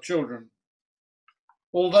Who Loved Children.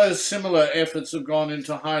 Although similar efforts have gone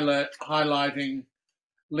into highlighting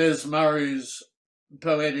Les Murray's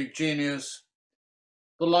poetic genius,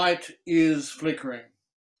 the light is flickering.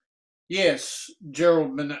 Yes,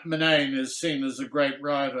 Gerald Manane is seen as a great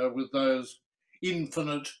writer with those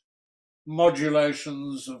infinite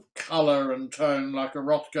modulations of colour and tone like a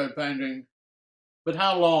Rothko painting. But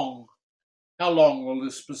how long? How long will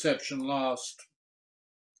this perception last?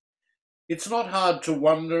 It's not hard to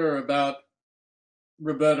wonder about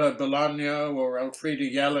Roberto Bolaño or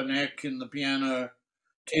Elfriede Jelinek in The Piano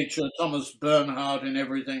Teacher, Thomas Bernhardt in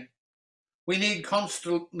Everything. We need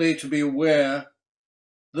constantly to be aware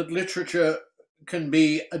that literature can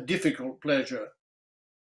be a difficult pleasure,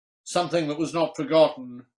 something that was not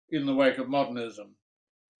forgotten in the wake of modernism.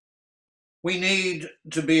 We need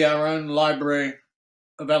to be our own library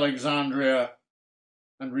of Alexandria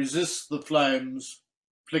and resist the flames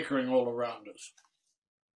flickering all around us.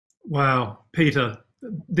 Wow, Peter,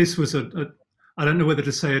 this was I don't know whether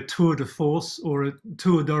to say a tour de force or a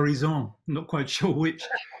tour d'horizon, I'm not quite sure which.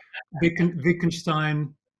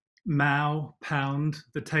 Wittgenstein, Mao, Pound,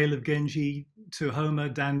 The Tale of Genji, to Homer,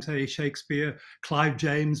 Dante, Shakespeare, Clive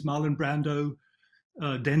James, Marlon Brando,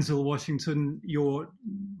 Denzel Washington, your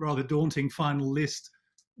rather daunting final list,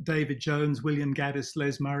 David Jones, William Gaddis,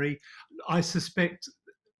 Les Murray. I suspect,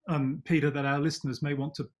 Peter, that our listeners may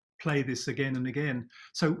want to play this again and again.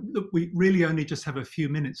 So look, we really only just have a few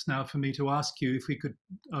minutes now for me to ask you if we could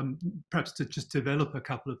perhaps to just develop a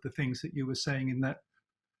couple of the things that you were saying in that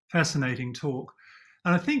fascinating talk.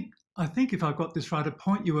 And I think if I've got this right, a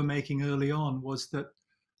point you were making early on was that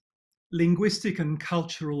linguistic and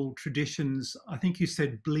cultural traditions, I think you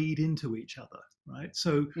said, bleed into each other, right?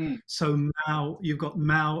 So Mao, you've got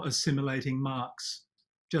Mao assimilating Marx,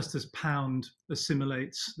 just as Pound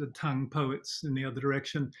assimilates the Tang poets in the other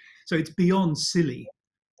direction. So it's beyond silly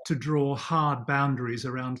to draw hard boundaries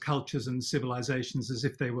around cultures and civilizations as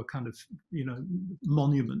if they were kind of,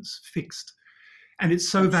 monuments fixed. And it's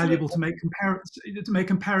so valuable to make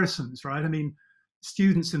comparisons, right? I mean,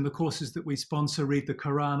 students in the courses that we sponsor read the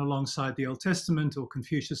Quran alongside the Old Testament or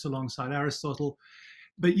Confucius alongside Aristotle.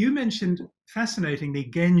 But you mentioned,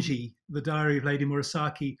 fascinatingly, Genji, the Diary of Lady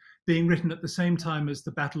Murasaki, being written at the same time as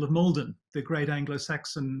the Battle of Malden, the great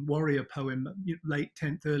Anglo-Saxon warrior poem, late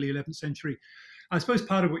 10th, early 11th century. I suppose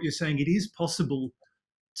part of what you're saying, it is possible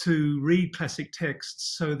to read classic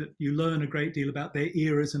texts so that you learn a great deal about their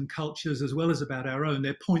eras and cultures as well as about our own,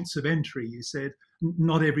 their points of entry. You said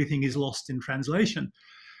not everything is lost in translation.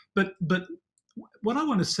 But what I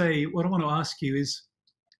want to say, what I want to ask you is,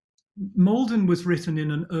 Malden was written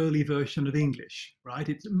in an early version of English, right?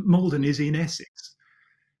 Malden is in Essex.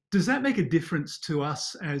 Does that make a difference to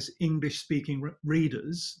us as English-speaking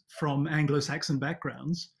readers from Anglo-Saxon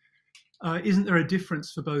backgrounds? Isn't there a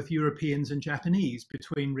difference for both Europeans and Japanese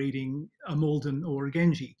between reading a Malden or a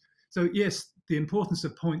Genji? So yes, the importance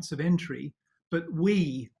of points of entry, but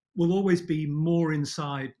we will always be more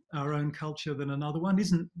inside our own culture than another one.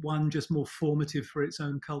 Isn't one just more formative for its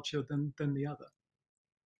own culture than the other?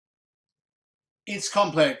 It's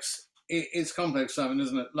complex. It's complex, Simon,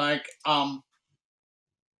 isn't it? Like,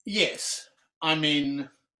 yes, I mean,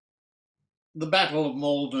 the Battle of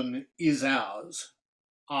Malden is ours.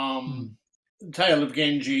 Tale of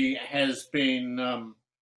Genji has been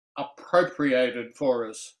appropriated for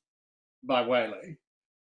us by Whaley,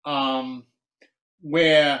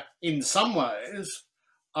 where in some ways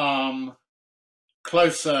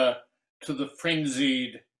closer to the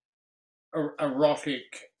frenzied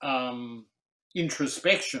erotic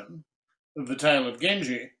introspection of the Tale of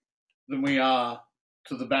Genji than we are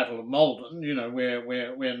to the Battle of Malden. You know,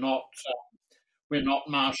 we're not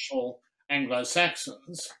martial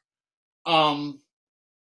Anglo-Saxons.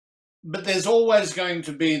 But there's always going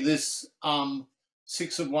to be this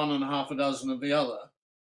 6 of one and half a dozen of the other.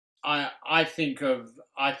 I think of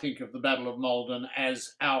the Battle of Malden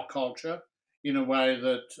as our culture in a way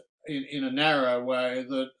that, in a narrow way,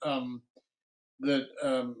 that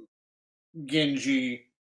Genji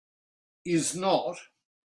is not.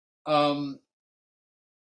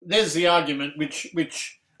 There's the argument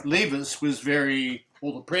which Levis was very,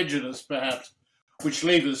 or the prejudice perhaps, which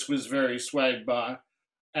Levis was very swayed by,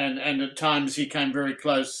 and at times he came very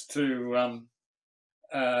close to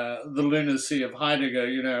the lunacy of Heidegger.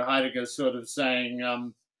 You know, Heidegger sort of saying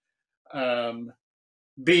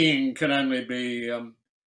being can only be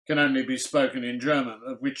spoken in German,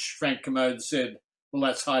 of which Frank Commode said, "Well,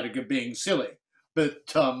 that's Heidegger being silly."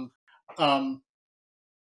 But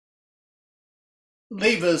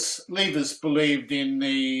Levis believed in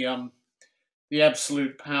the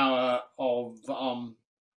absolute power of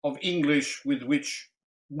English with which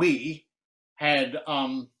we had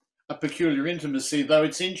a peculiar intimacy. Though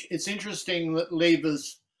it's interesting that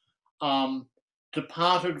Lever's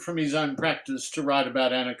departed from his own practice to write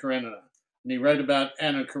about Anna Karenina, and he wrote about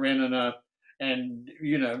Anna Karenina, and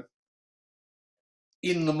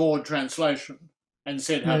in the Maud translation, and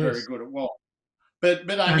said how very Yes. good it was. But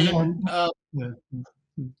I And, mean, and yeah.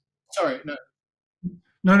 sorry, no.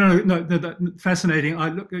 No, fascinating. I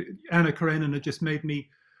look at Anna Karenina just made me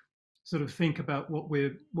sort of think about what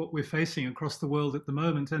we're facing across the world at the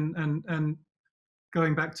moment, and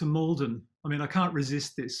going back to Malden. I mean, I can't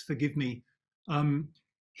resist this. Forgive me.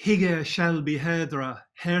 Hige shall be hedra,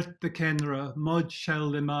 herte kenra, mod shall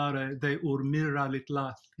lemare de urmira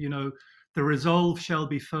litlath. You know, the resolve shall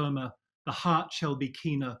be firmer, the heart shall be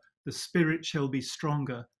keener, the spirit shall be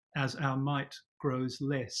stronger as our might grows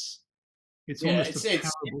less. It's Yeah, almost a it's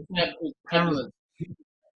parable. fabulous.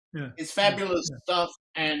 Yeah, It's yeah, fabulous yeah. stuff,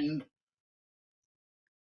 and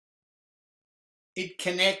it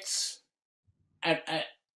connects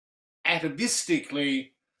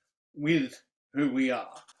atavistically with who we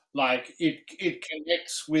are. Like it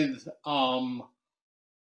connects with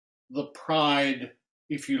the pride,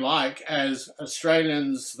 if you like, as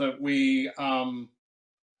Australians that we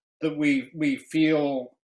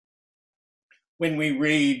feel when we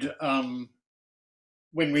read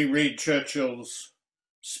Churchill's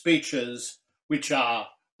speeches, which are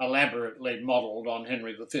elaborately modelled on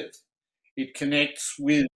Henry V. It connects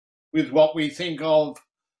with what we think of,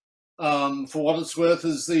 for what it's worth,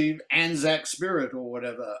 as the Anzac spirit or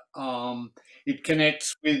whatever. It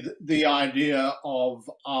connects with the idea of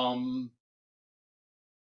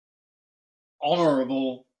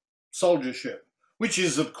honourable soldiership, which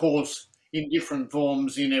is, of course, in different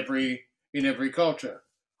forms in every culture.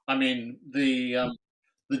 I mean, the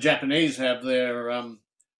Japanese have their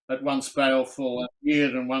at once baleful and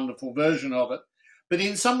weird and wonderful version of it. But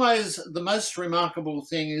in some ways, the most remarkable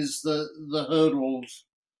thing is the hurdles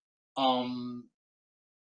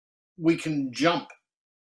we can jump.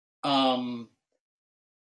 I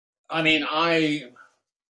mean, I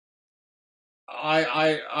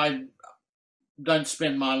don't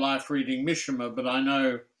spend my life reading Mishima, but I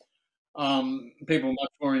know people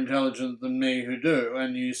much more intelligent than me who do.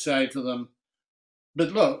 And you say to them,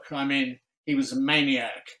 but look, I mean, he was a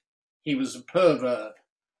maniac, he was a pervert,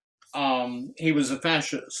 he was a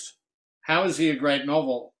fascist. How is he a great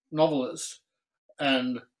novelist?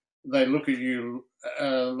 And they look at you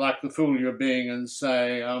like the fool you're being and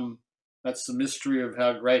say, that's the mystery of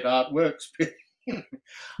how great art works.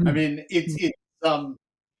 I Mm, mean, it's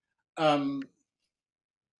um,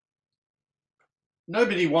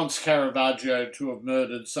 nobody wants Caravaggio to have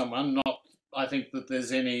murdered someone. Not, I think that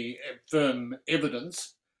there's any firm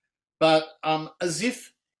evidence, but as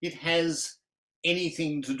if it has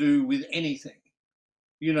anything to do with anything.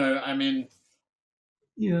 You know, I mean,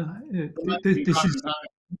 yeah, this is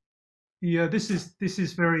yeah, this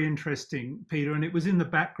is very interesting, Peter, and it was in the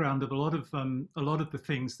background of a lot of the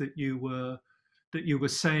things that you were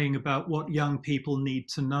saying about what young people need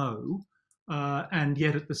to know, and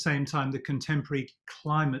yet at the same time the contemporary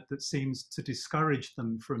climate that seems to discourage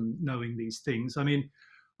them from knowing these things. I mean,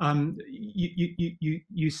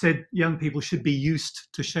 you said young people should be used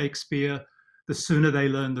to Shakespeare. The sooner they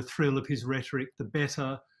learn the thrill of his rhetoric, the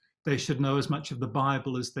better. They should know as much of the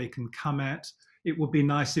Bible as they can come at. It would be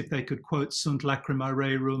nice if they could quote Sunt lacrimae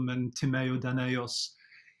rerum and Timeo Danaeos.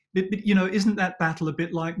 But, you know, isn't that battle a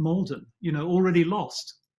bit like Malden? You know, already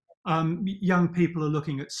lost. Young people are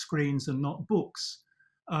looking at screens and not books.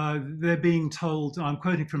 They're being told, I'm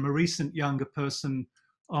quoting from a recent younger person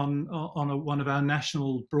on one of our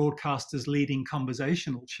national broadcasters' leading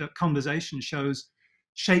conversation shows,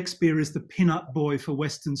 Shakespeare is the pin-up boy for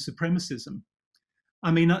Western supremacism.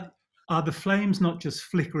 I mean, are the flames not just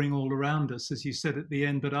flickering all around us, as you said at the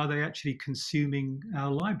end, but are they actually consuming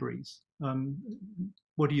our libraries?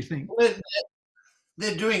 What do you think?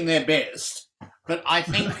 they're doing their best, but I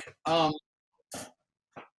think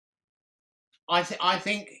I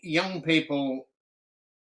think young people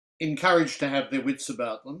encouraged to have their wits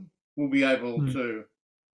about them will be able Mm, to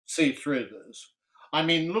see through this. I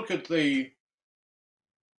mean, look at the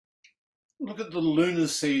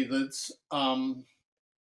lunacy that's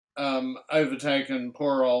overtaken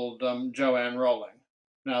poor old Joanne Rowling.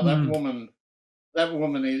 Now mm, that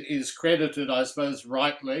woman is credited, I suppose,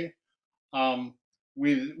 rightly,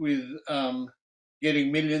 with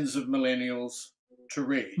getting millions of millennials to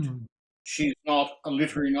read. mm, She's not a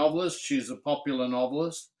literary novelist; she's a popular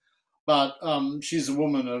novelist, but she's a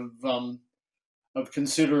woman of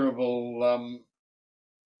considerable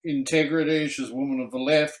integrity. She's a woman of the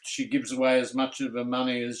left. She gives away as much of her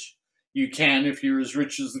money as you can if you're as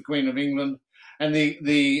rich as the Queen of England. and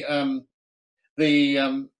the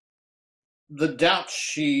doubts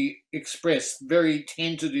she expressed, very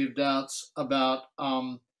tentative doubts about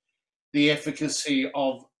the efficacy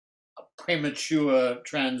of a premature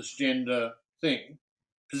transgender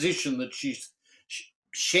position that she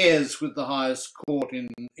shares with the highest court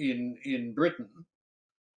in Britain.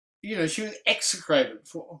 You know, she was execrated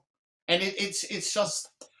for, and it's just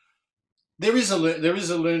there is a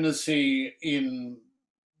lunacy in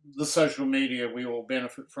the social media we all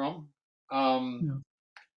benefit from, and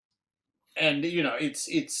you know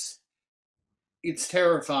it's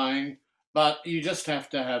terrifying, but you just have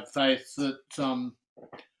to have faith that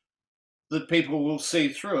that people will see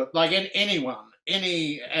through it. Like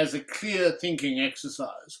as a clear thinking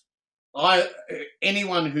exercise.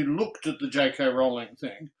 Anyone who looked at the J.K. Rowling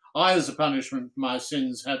thing, I, as a punishment for my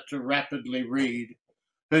sins, had to rapidly read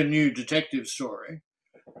her new detective story,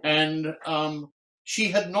 and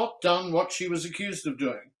she had not done what she was accused of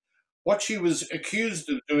doing. What she was accused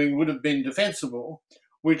of doing would have been defensible,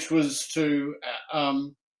 which was to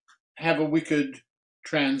have a wicked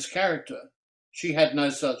trans character. She had no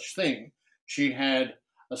such thing. She had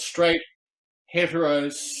a straight hetero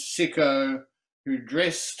sicko who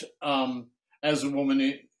dressed as a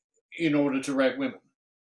woman in order to rape women.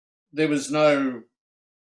 There was no...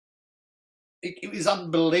 It was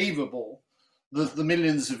unbelievable that the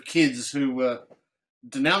millions of kids who were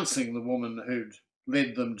denouncing the woman who'd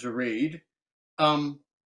led them to read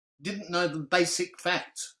didn't know the basic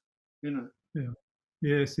facts, you know. Yeah.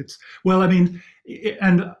 Yes, it's well. I mean,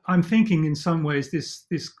 and I'm thinking in some ways this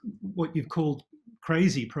what you've called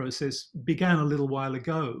crazy process began a little while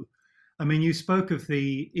ago. I mean, you spoke of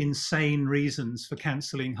the insane reasons for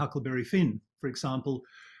cancelling Huckleberry Finn, for example,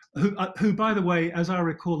 who, by the way, as I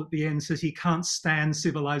recall at the end, says he can't stand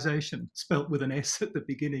civilization, spelt with an S at the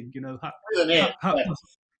beginning. You know,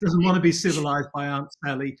 doesn't want to be civilized by Aunt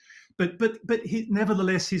Sally, but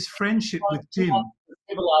nevertheless, his friendship with Jim.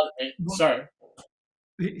 Sorry.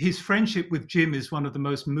 His friendship with Jim is one of the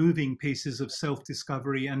most moving pieces of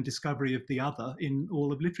self-discovery and discovery of the other in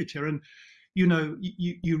all of literature. And, you know,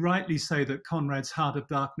 you rightly say that Conrad's Heart of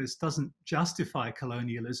Darkness doesn't justify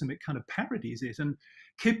colonialism, it kind of parodies it. And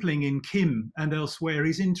Kipling in Kim and elsewhere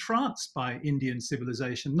is entranced by Indian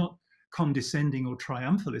civilization, not condescending or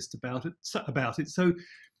triumphalist about it. So,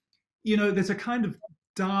 you know, there's a kind of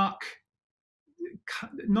dark,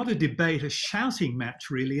 not a debate, a shouting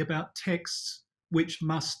match really about texts which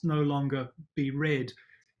must no longer be read.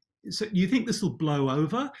 So you think this will blow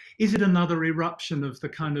over? Is it another eruption of the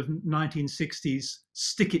kind of 1960s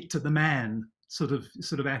stick it to the man sort of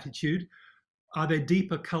attitude? Are there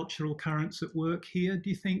deeper cultural currents at work here, do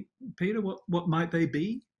you think, Peter? What might they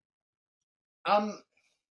be? I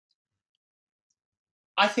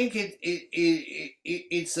think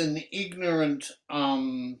it's an ignorant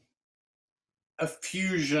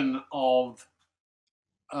effusion of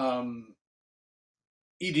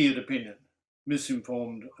idiot opinion,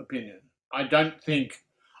 misinformed opinion. I think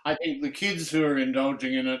the kids who are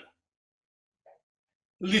indulging in it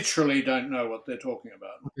literally don't know what they're talking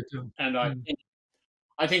about. And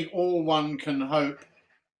I think all one can hope,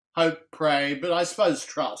 pray, but I suppose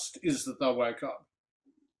trust is that they'll wake up.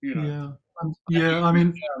 You know.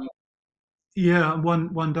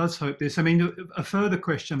 One does hope this. I mean, a further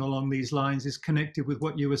question along these lines is connected with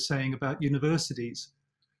what you were saying about universities,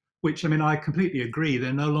 which, I mean, I completely agree.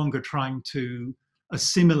 They're no longer trying to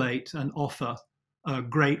assimilate and offer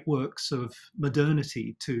great works of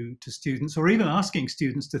modernity to students, or even asking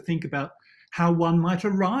students to think about how one might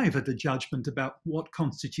arrive at a judgment about what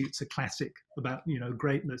constitutes a classic, about, you know,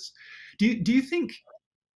 greatness. Do you think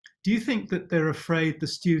that they're afraid the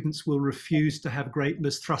students will refuse to have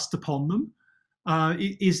greatness thrust upon them?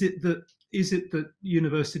 Is it that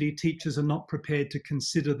university teachers are not prepared to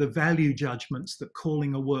consider the value judgments that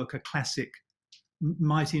calling a work a classic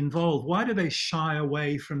might involve? Why do they shy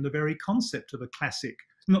away from the very concept of a classic,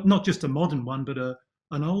 not just a modern one, but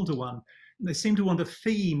an older one? They seem to want a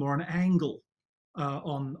theme or an angle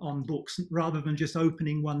on books rather than just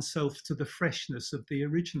opening oneself to the freshness of the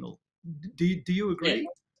original. Do you agree?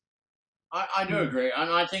 Yeah, I do agree, and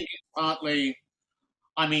I think it's partly,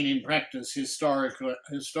 I mean, in practice, historically,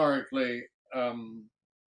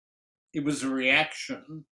 it was a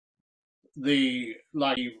reaction.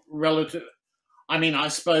 Relative. I mean, I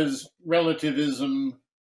suppose relativism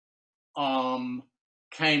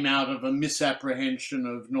came out of a misapprehension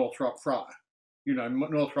of Northrop Frye. You know,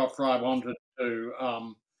 Northrop Frye wanted to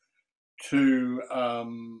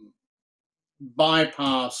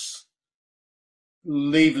bypass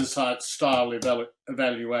Leavisite style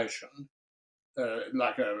evaluation,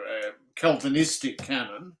 like a Calvinistic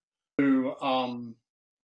canon, to to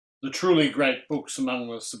the truly great books among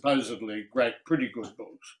the supposedly great, pretty good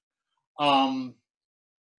books,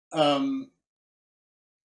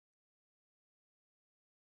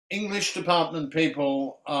 English department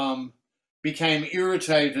people became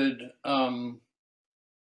irritated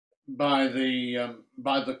by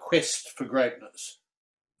the quest for greatness.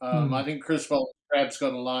 I think Chris Crab's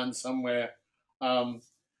got a line somewhere in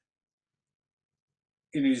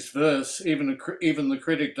his verse. Even the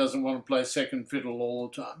critic doesn't want to play second fiddle all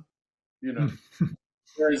the time, you know.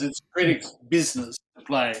 Whereas it's critics' business to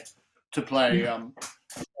play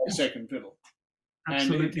second fiddle.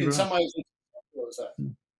 Absolutely and in right. some ways, it's that.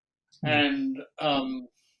 And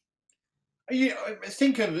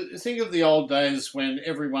think of the old days when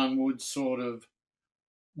everyone would sort of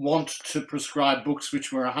want to prescribe books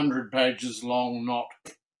which were 100 pages long,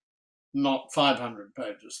 not 500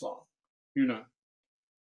 pages long. You know,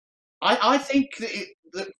 I think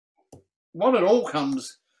that what it all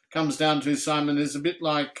comes down to, Simon, is a bit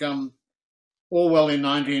like Orwell in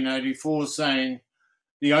 1984 saying,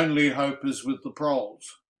 "The only hope is with the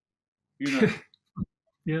proles." You know,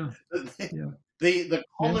 yeah, yeah. The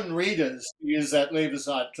common readers, to use that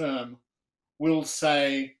Leaverside term, will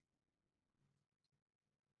say,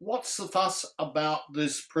 "What's the fuss about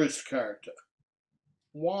this Proust character?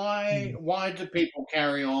 Why do people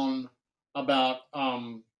carry on about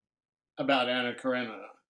Anna Karenina?"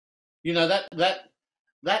 You know,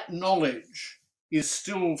 that knowledge is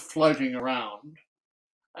still floating around,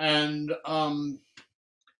 and I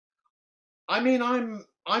mean, I'm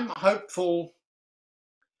hopeful.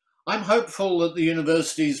 I'm hopeful that the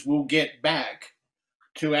universities will get back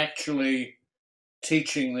to actually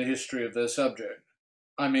teaching the history of their subject.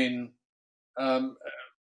 I mean,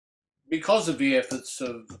 because of the efforts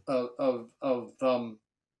of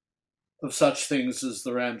such things as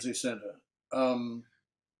the Ramsay Center. I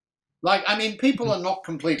mean, people are not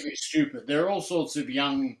completely stupid. There are all sorts of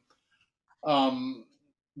young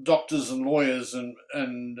doctors and lawyers and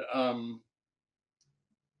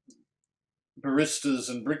baristas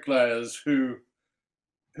and bricklayers who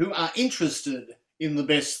are interested in the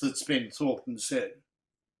best that's been thought and said.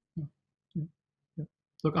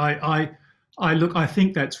 Look, I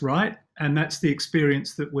think that's right, and that's the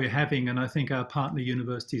experience that we're having, and I think our partner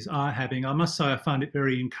universities are having. I must say, I find it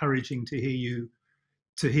very encouraging to hear you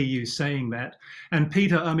saying that. And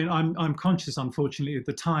Peter, I mean, I'm conscious, unfortunately, of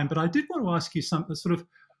the time, but I did want to ask you something sort of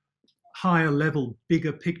higher level,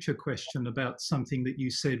 bigger picture question about something that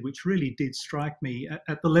you said, which really did strike me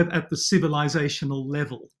at the civilizational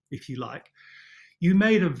level, if you like. You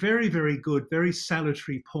made a very, very good, very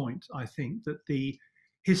salutary point, I think, that the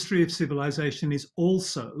history of civilization is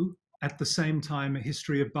also, at the same time, a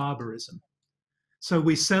history of barbarism. So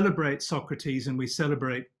we celebrate Socrates and we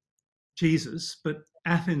celebrate Jesus, but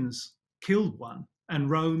Athens killed one and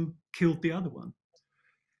Rome killed the other one.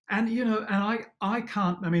 And, you know, and I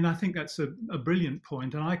can't, I mean, I think that's a brilliant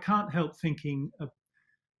point, and I can't help thinking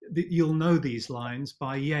you'll know these lines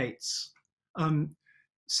by Yeats.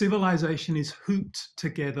 Civilization is hooped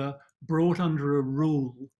together, brought under a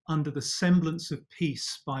rule, under the semblance of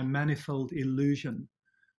peace by manifold illusion.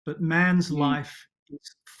 But man's life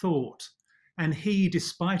is thought, and he,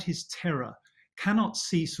 despite his terror, cannot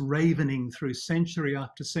cease ravening through century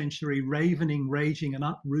after century, ravening, raging, and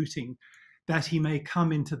uprooting, that he may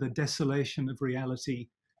come into the desolation of reality.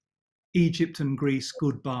 Egypt and Greece,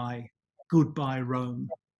 goodbye, goodbye, Rome.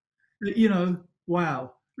 You know,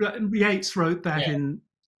 wow. Yeats wrote that in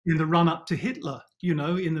the run up to Hitler, you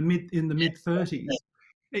know, in the mid 30s.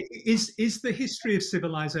 Is the history of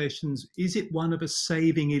civilizations, is it one of a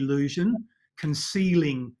saving illusion,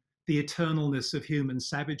 concealing the eternalness of human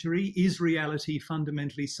savagery? Is reality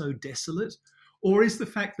fundamentally so desolate? Or is the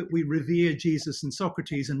fact that we revere Jesus and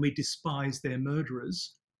Socrates and we despise their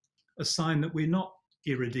murderers a sign that we're not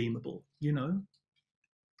irredeemable, you know?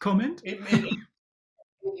 Comment? It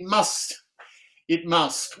must,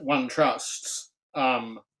 one trusts,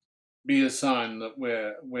 be a sign that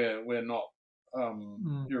we're not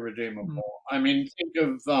irredeemable. I mean, think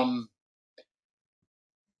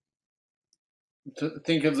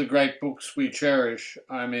of the great books we cherish.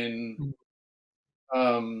 I mean,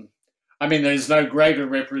 there's no greater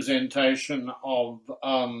representation of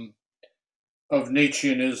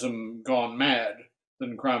Nietzscheanism gone mad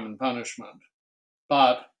than Crime and Punishment,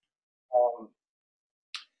 but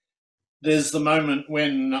there's the moment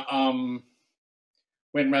when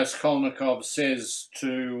Raskolnikov says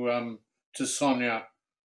to Sonia,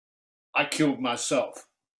 "I killed myself,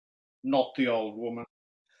 not the old woman."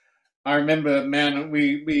 I remember, man,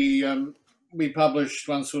 we published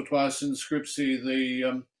once or twice in Scripsy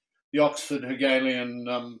the Oxford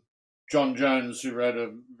Hegelian John Jones, who wrote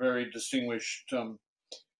a very distinguished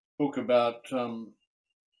book about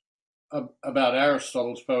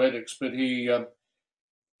Aristotle's Poetics, but he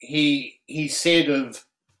said of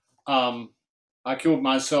I killed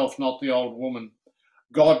myself, not the old woman.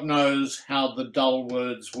 God knows how the dull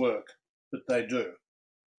words work, but they do.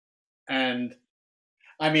 And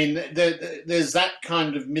I mean, there's that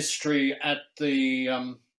kind of mystery at the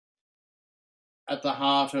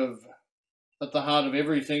heart of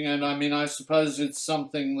everything. And I mean, I suppose it's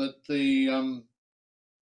something that the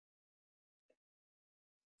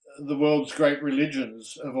world's great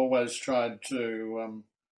religions have always tried to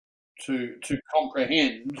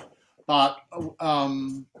comprehend, but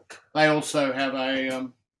they also have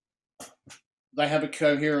a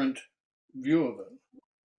coherent view of it.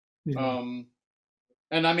 Yeah.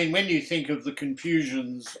 And I mean, when you think of the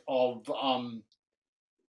confusions of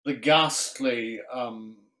the ghastly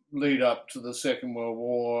lead up to the Second World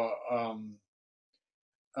War,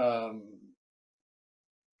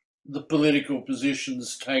 the political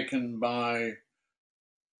positions taken by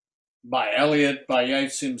Eliot, by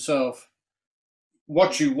Yeats himself,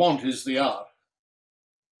 what you want is the art.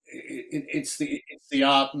 It's the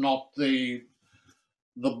art, not the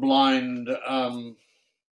blind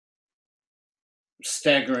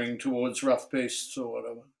staggering towards rough beasts or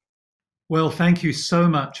whatever. Well, thank you so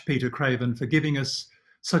much, Peter Craven, for giving us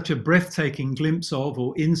such a breathtaking glimpse of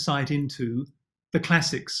or insight into the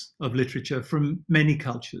classics of literature from many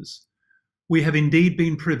cultures. We have indeed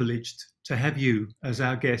been privileged to have you as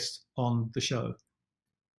our guest on the show.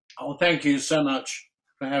 Oh, thank you so much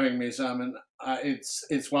for having me, Simon.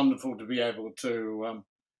 It's wonderful to be able to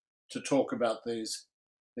talk about these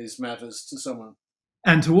matters to someone.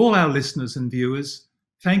 And to all our listeners and viewers,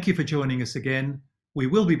 thank you for joining us again. We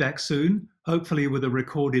will be back soon, hopefully with a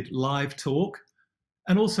recorded live talk.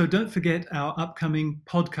 And also don't forget our upcoming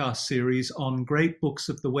podcast series on great books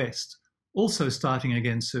of the West, also starting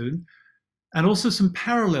again soon. And also some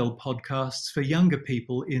parallel podcasts for younger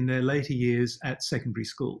people in their later years at secondary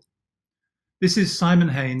school. This is Simon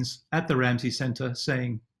Haynes at the Ramsay Centre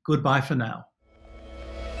saying goodbye for now.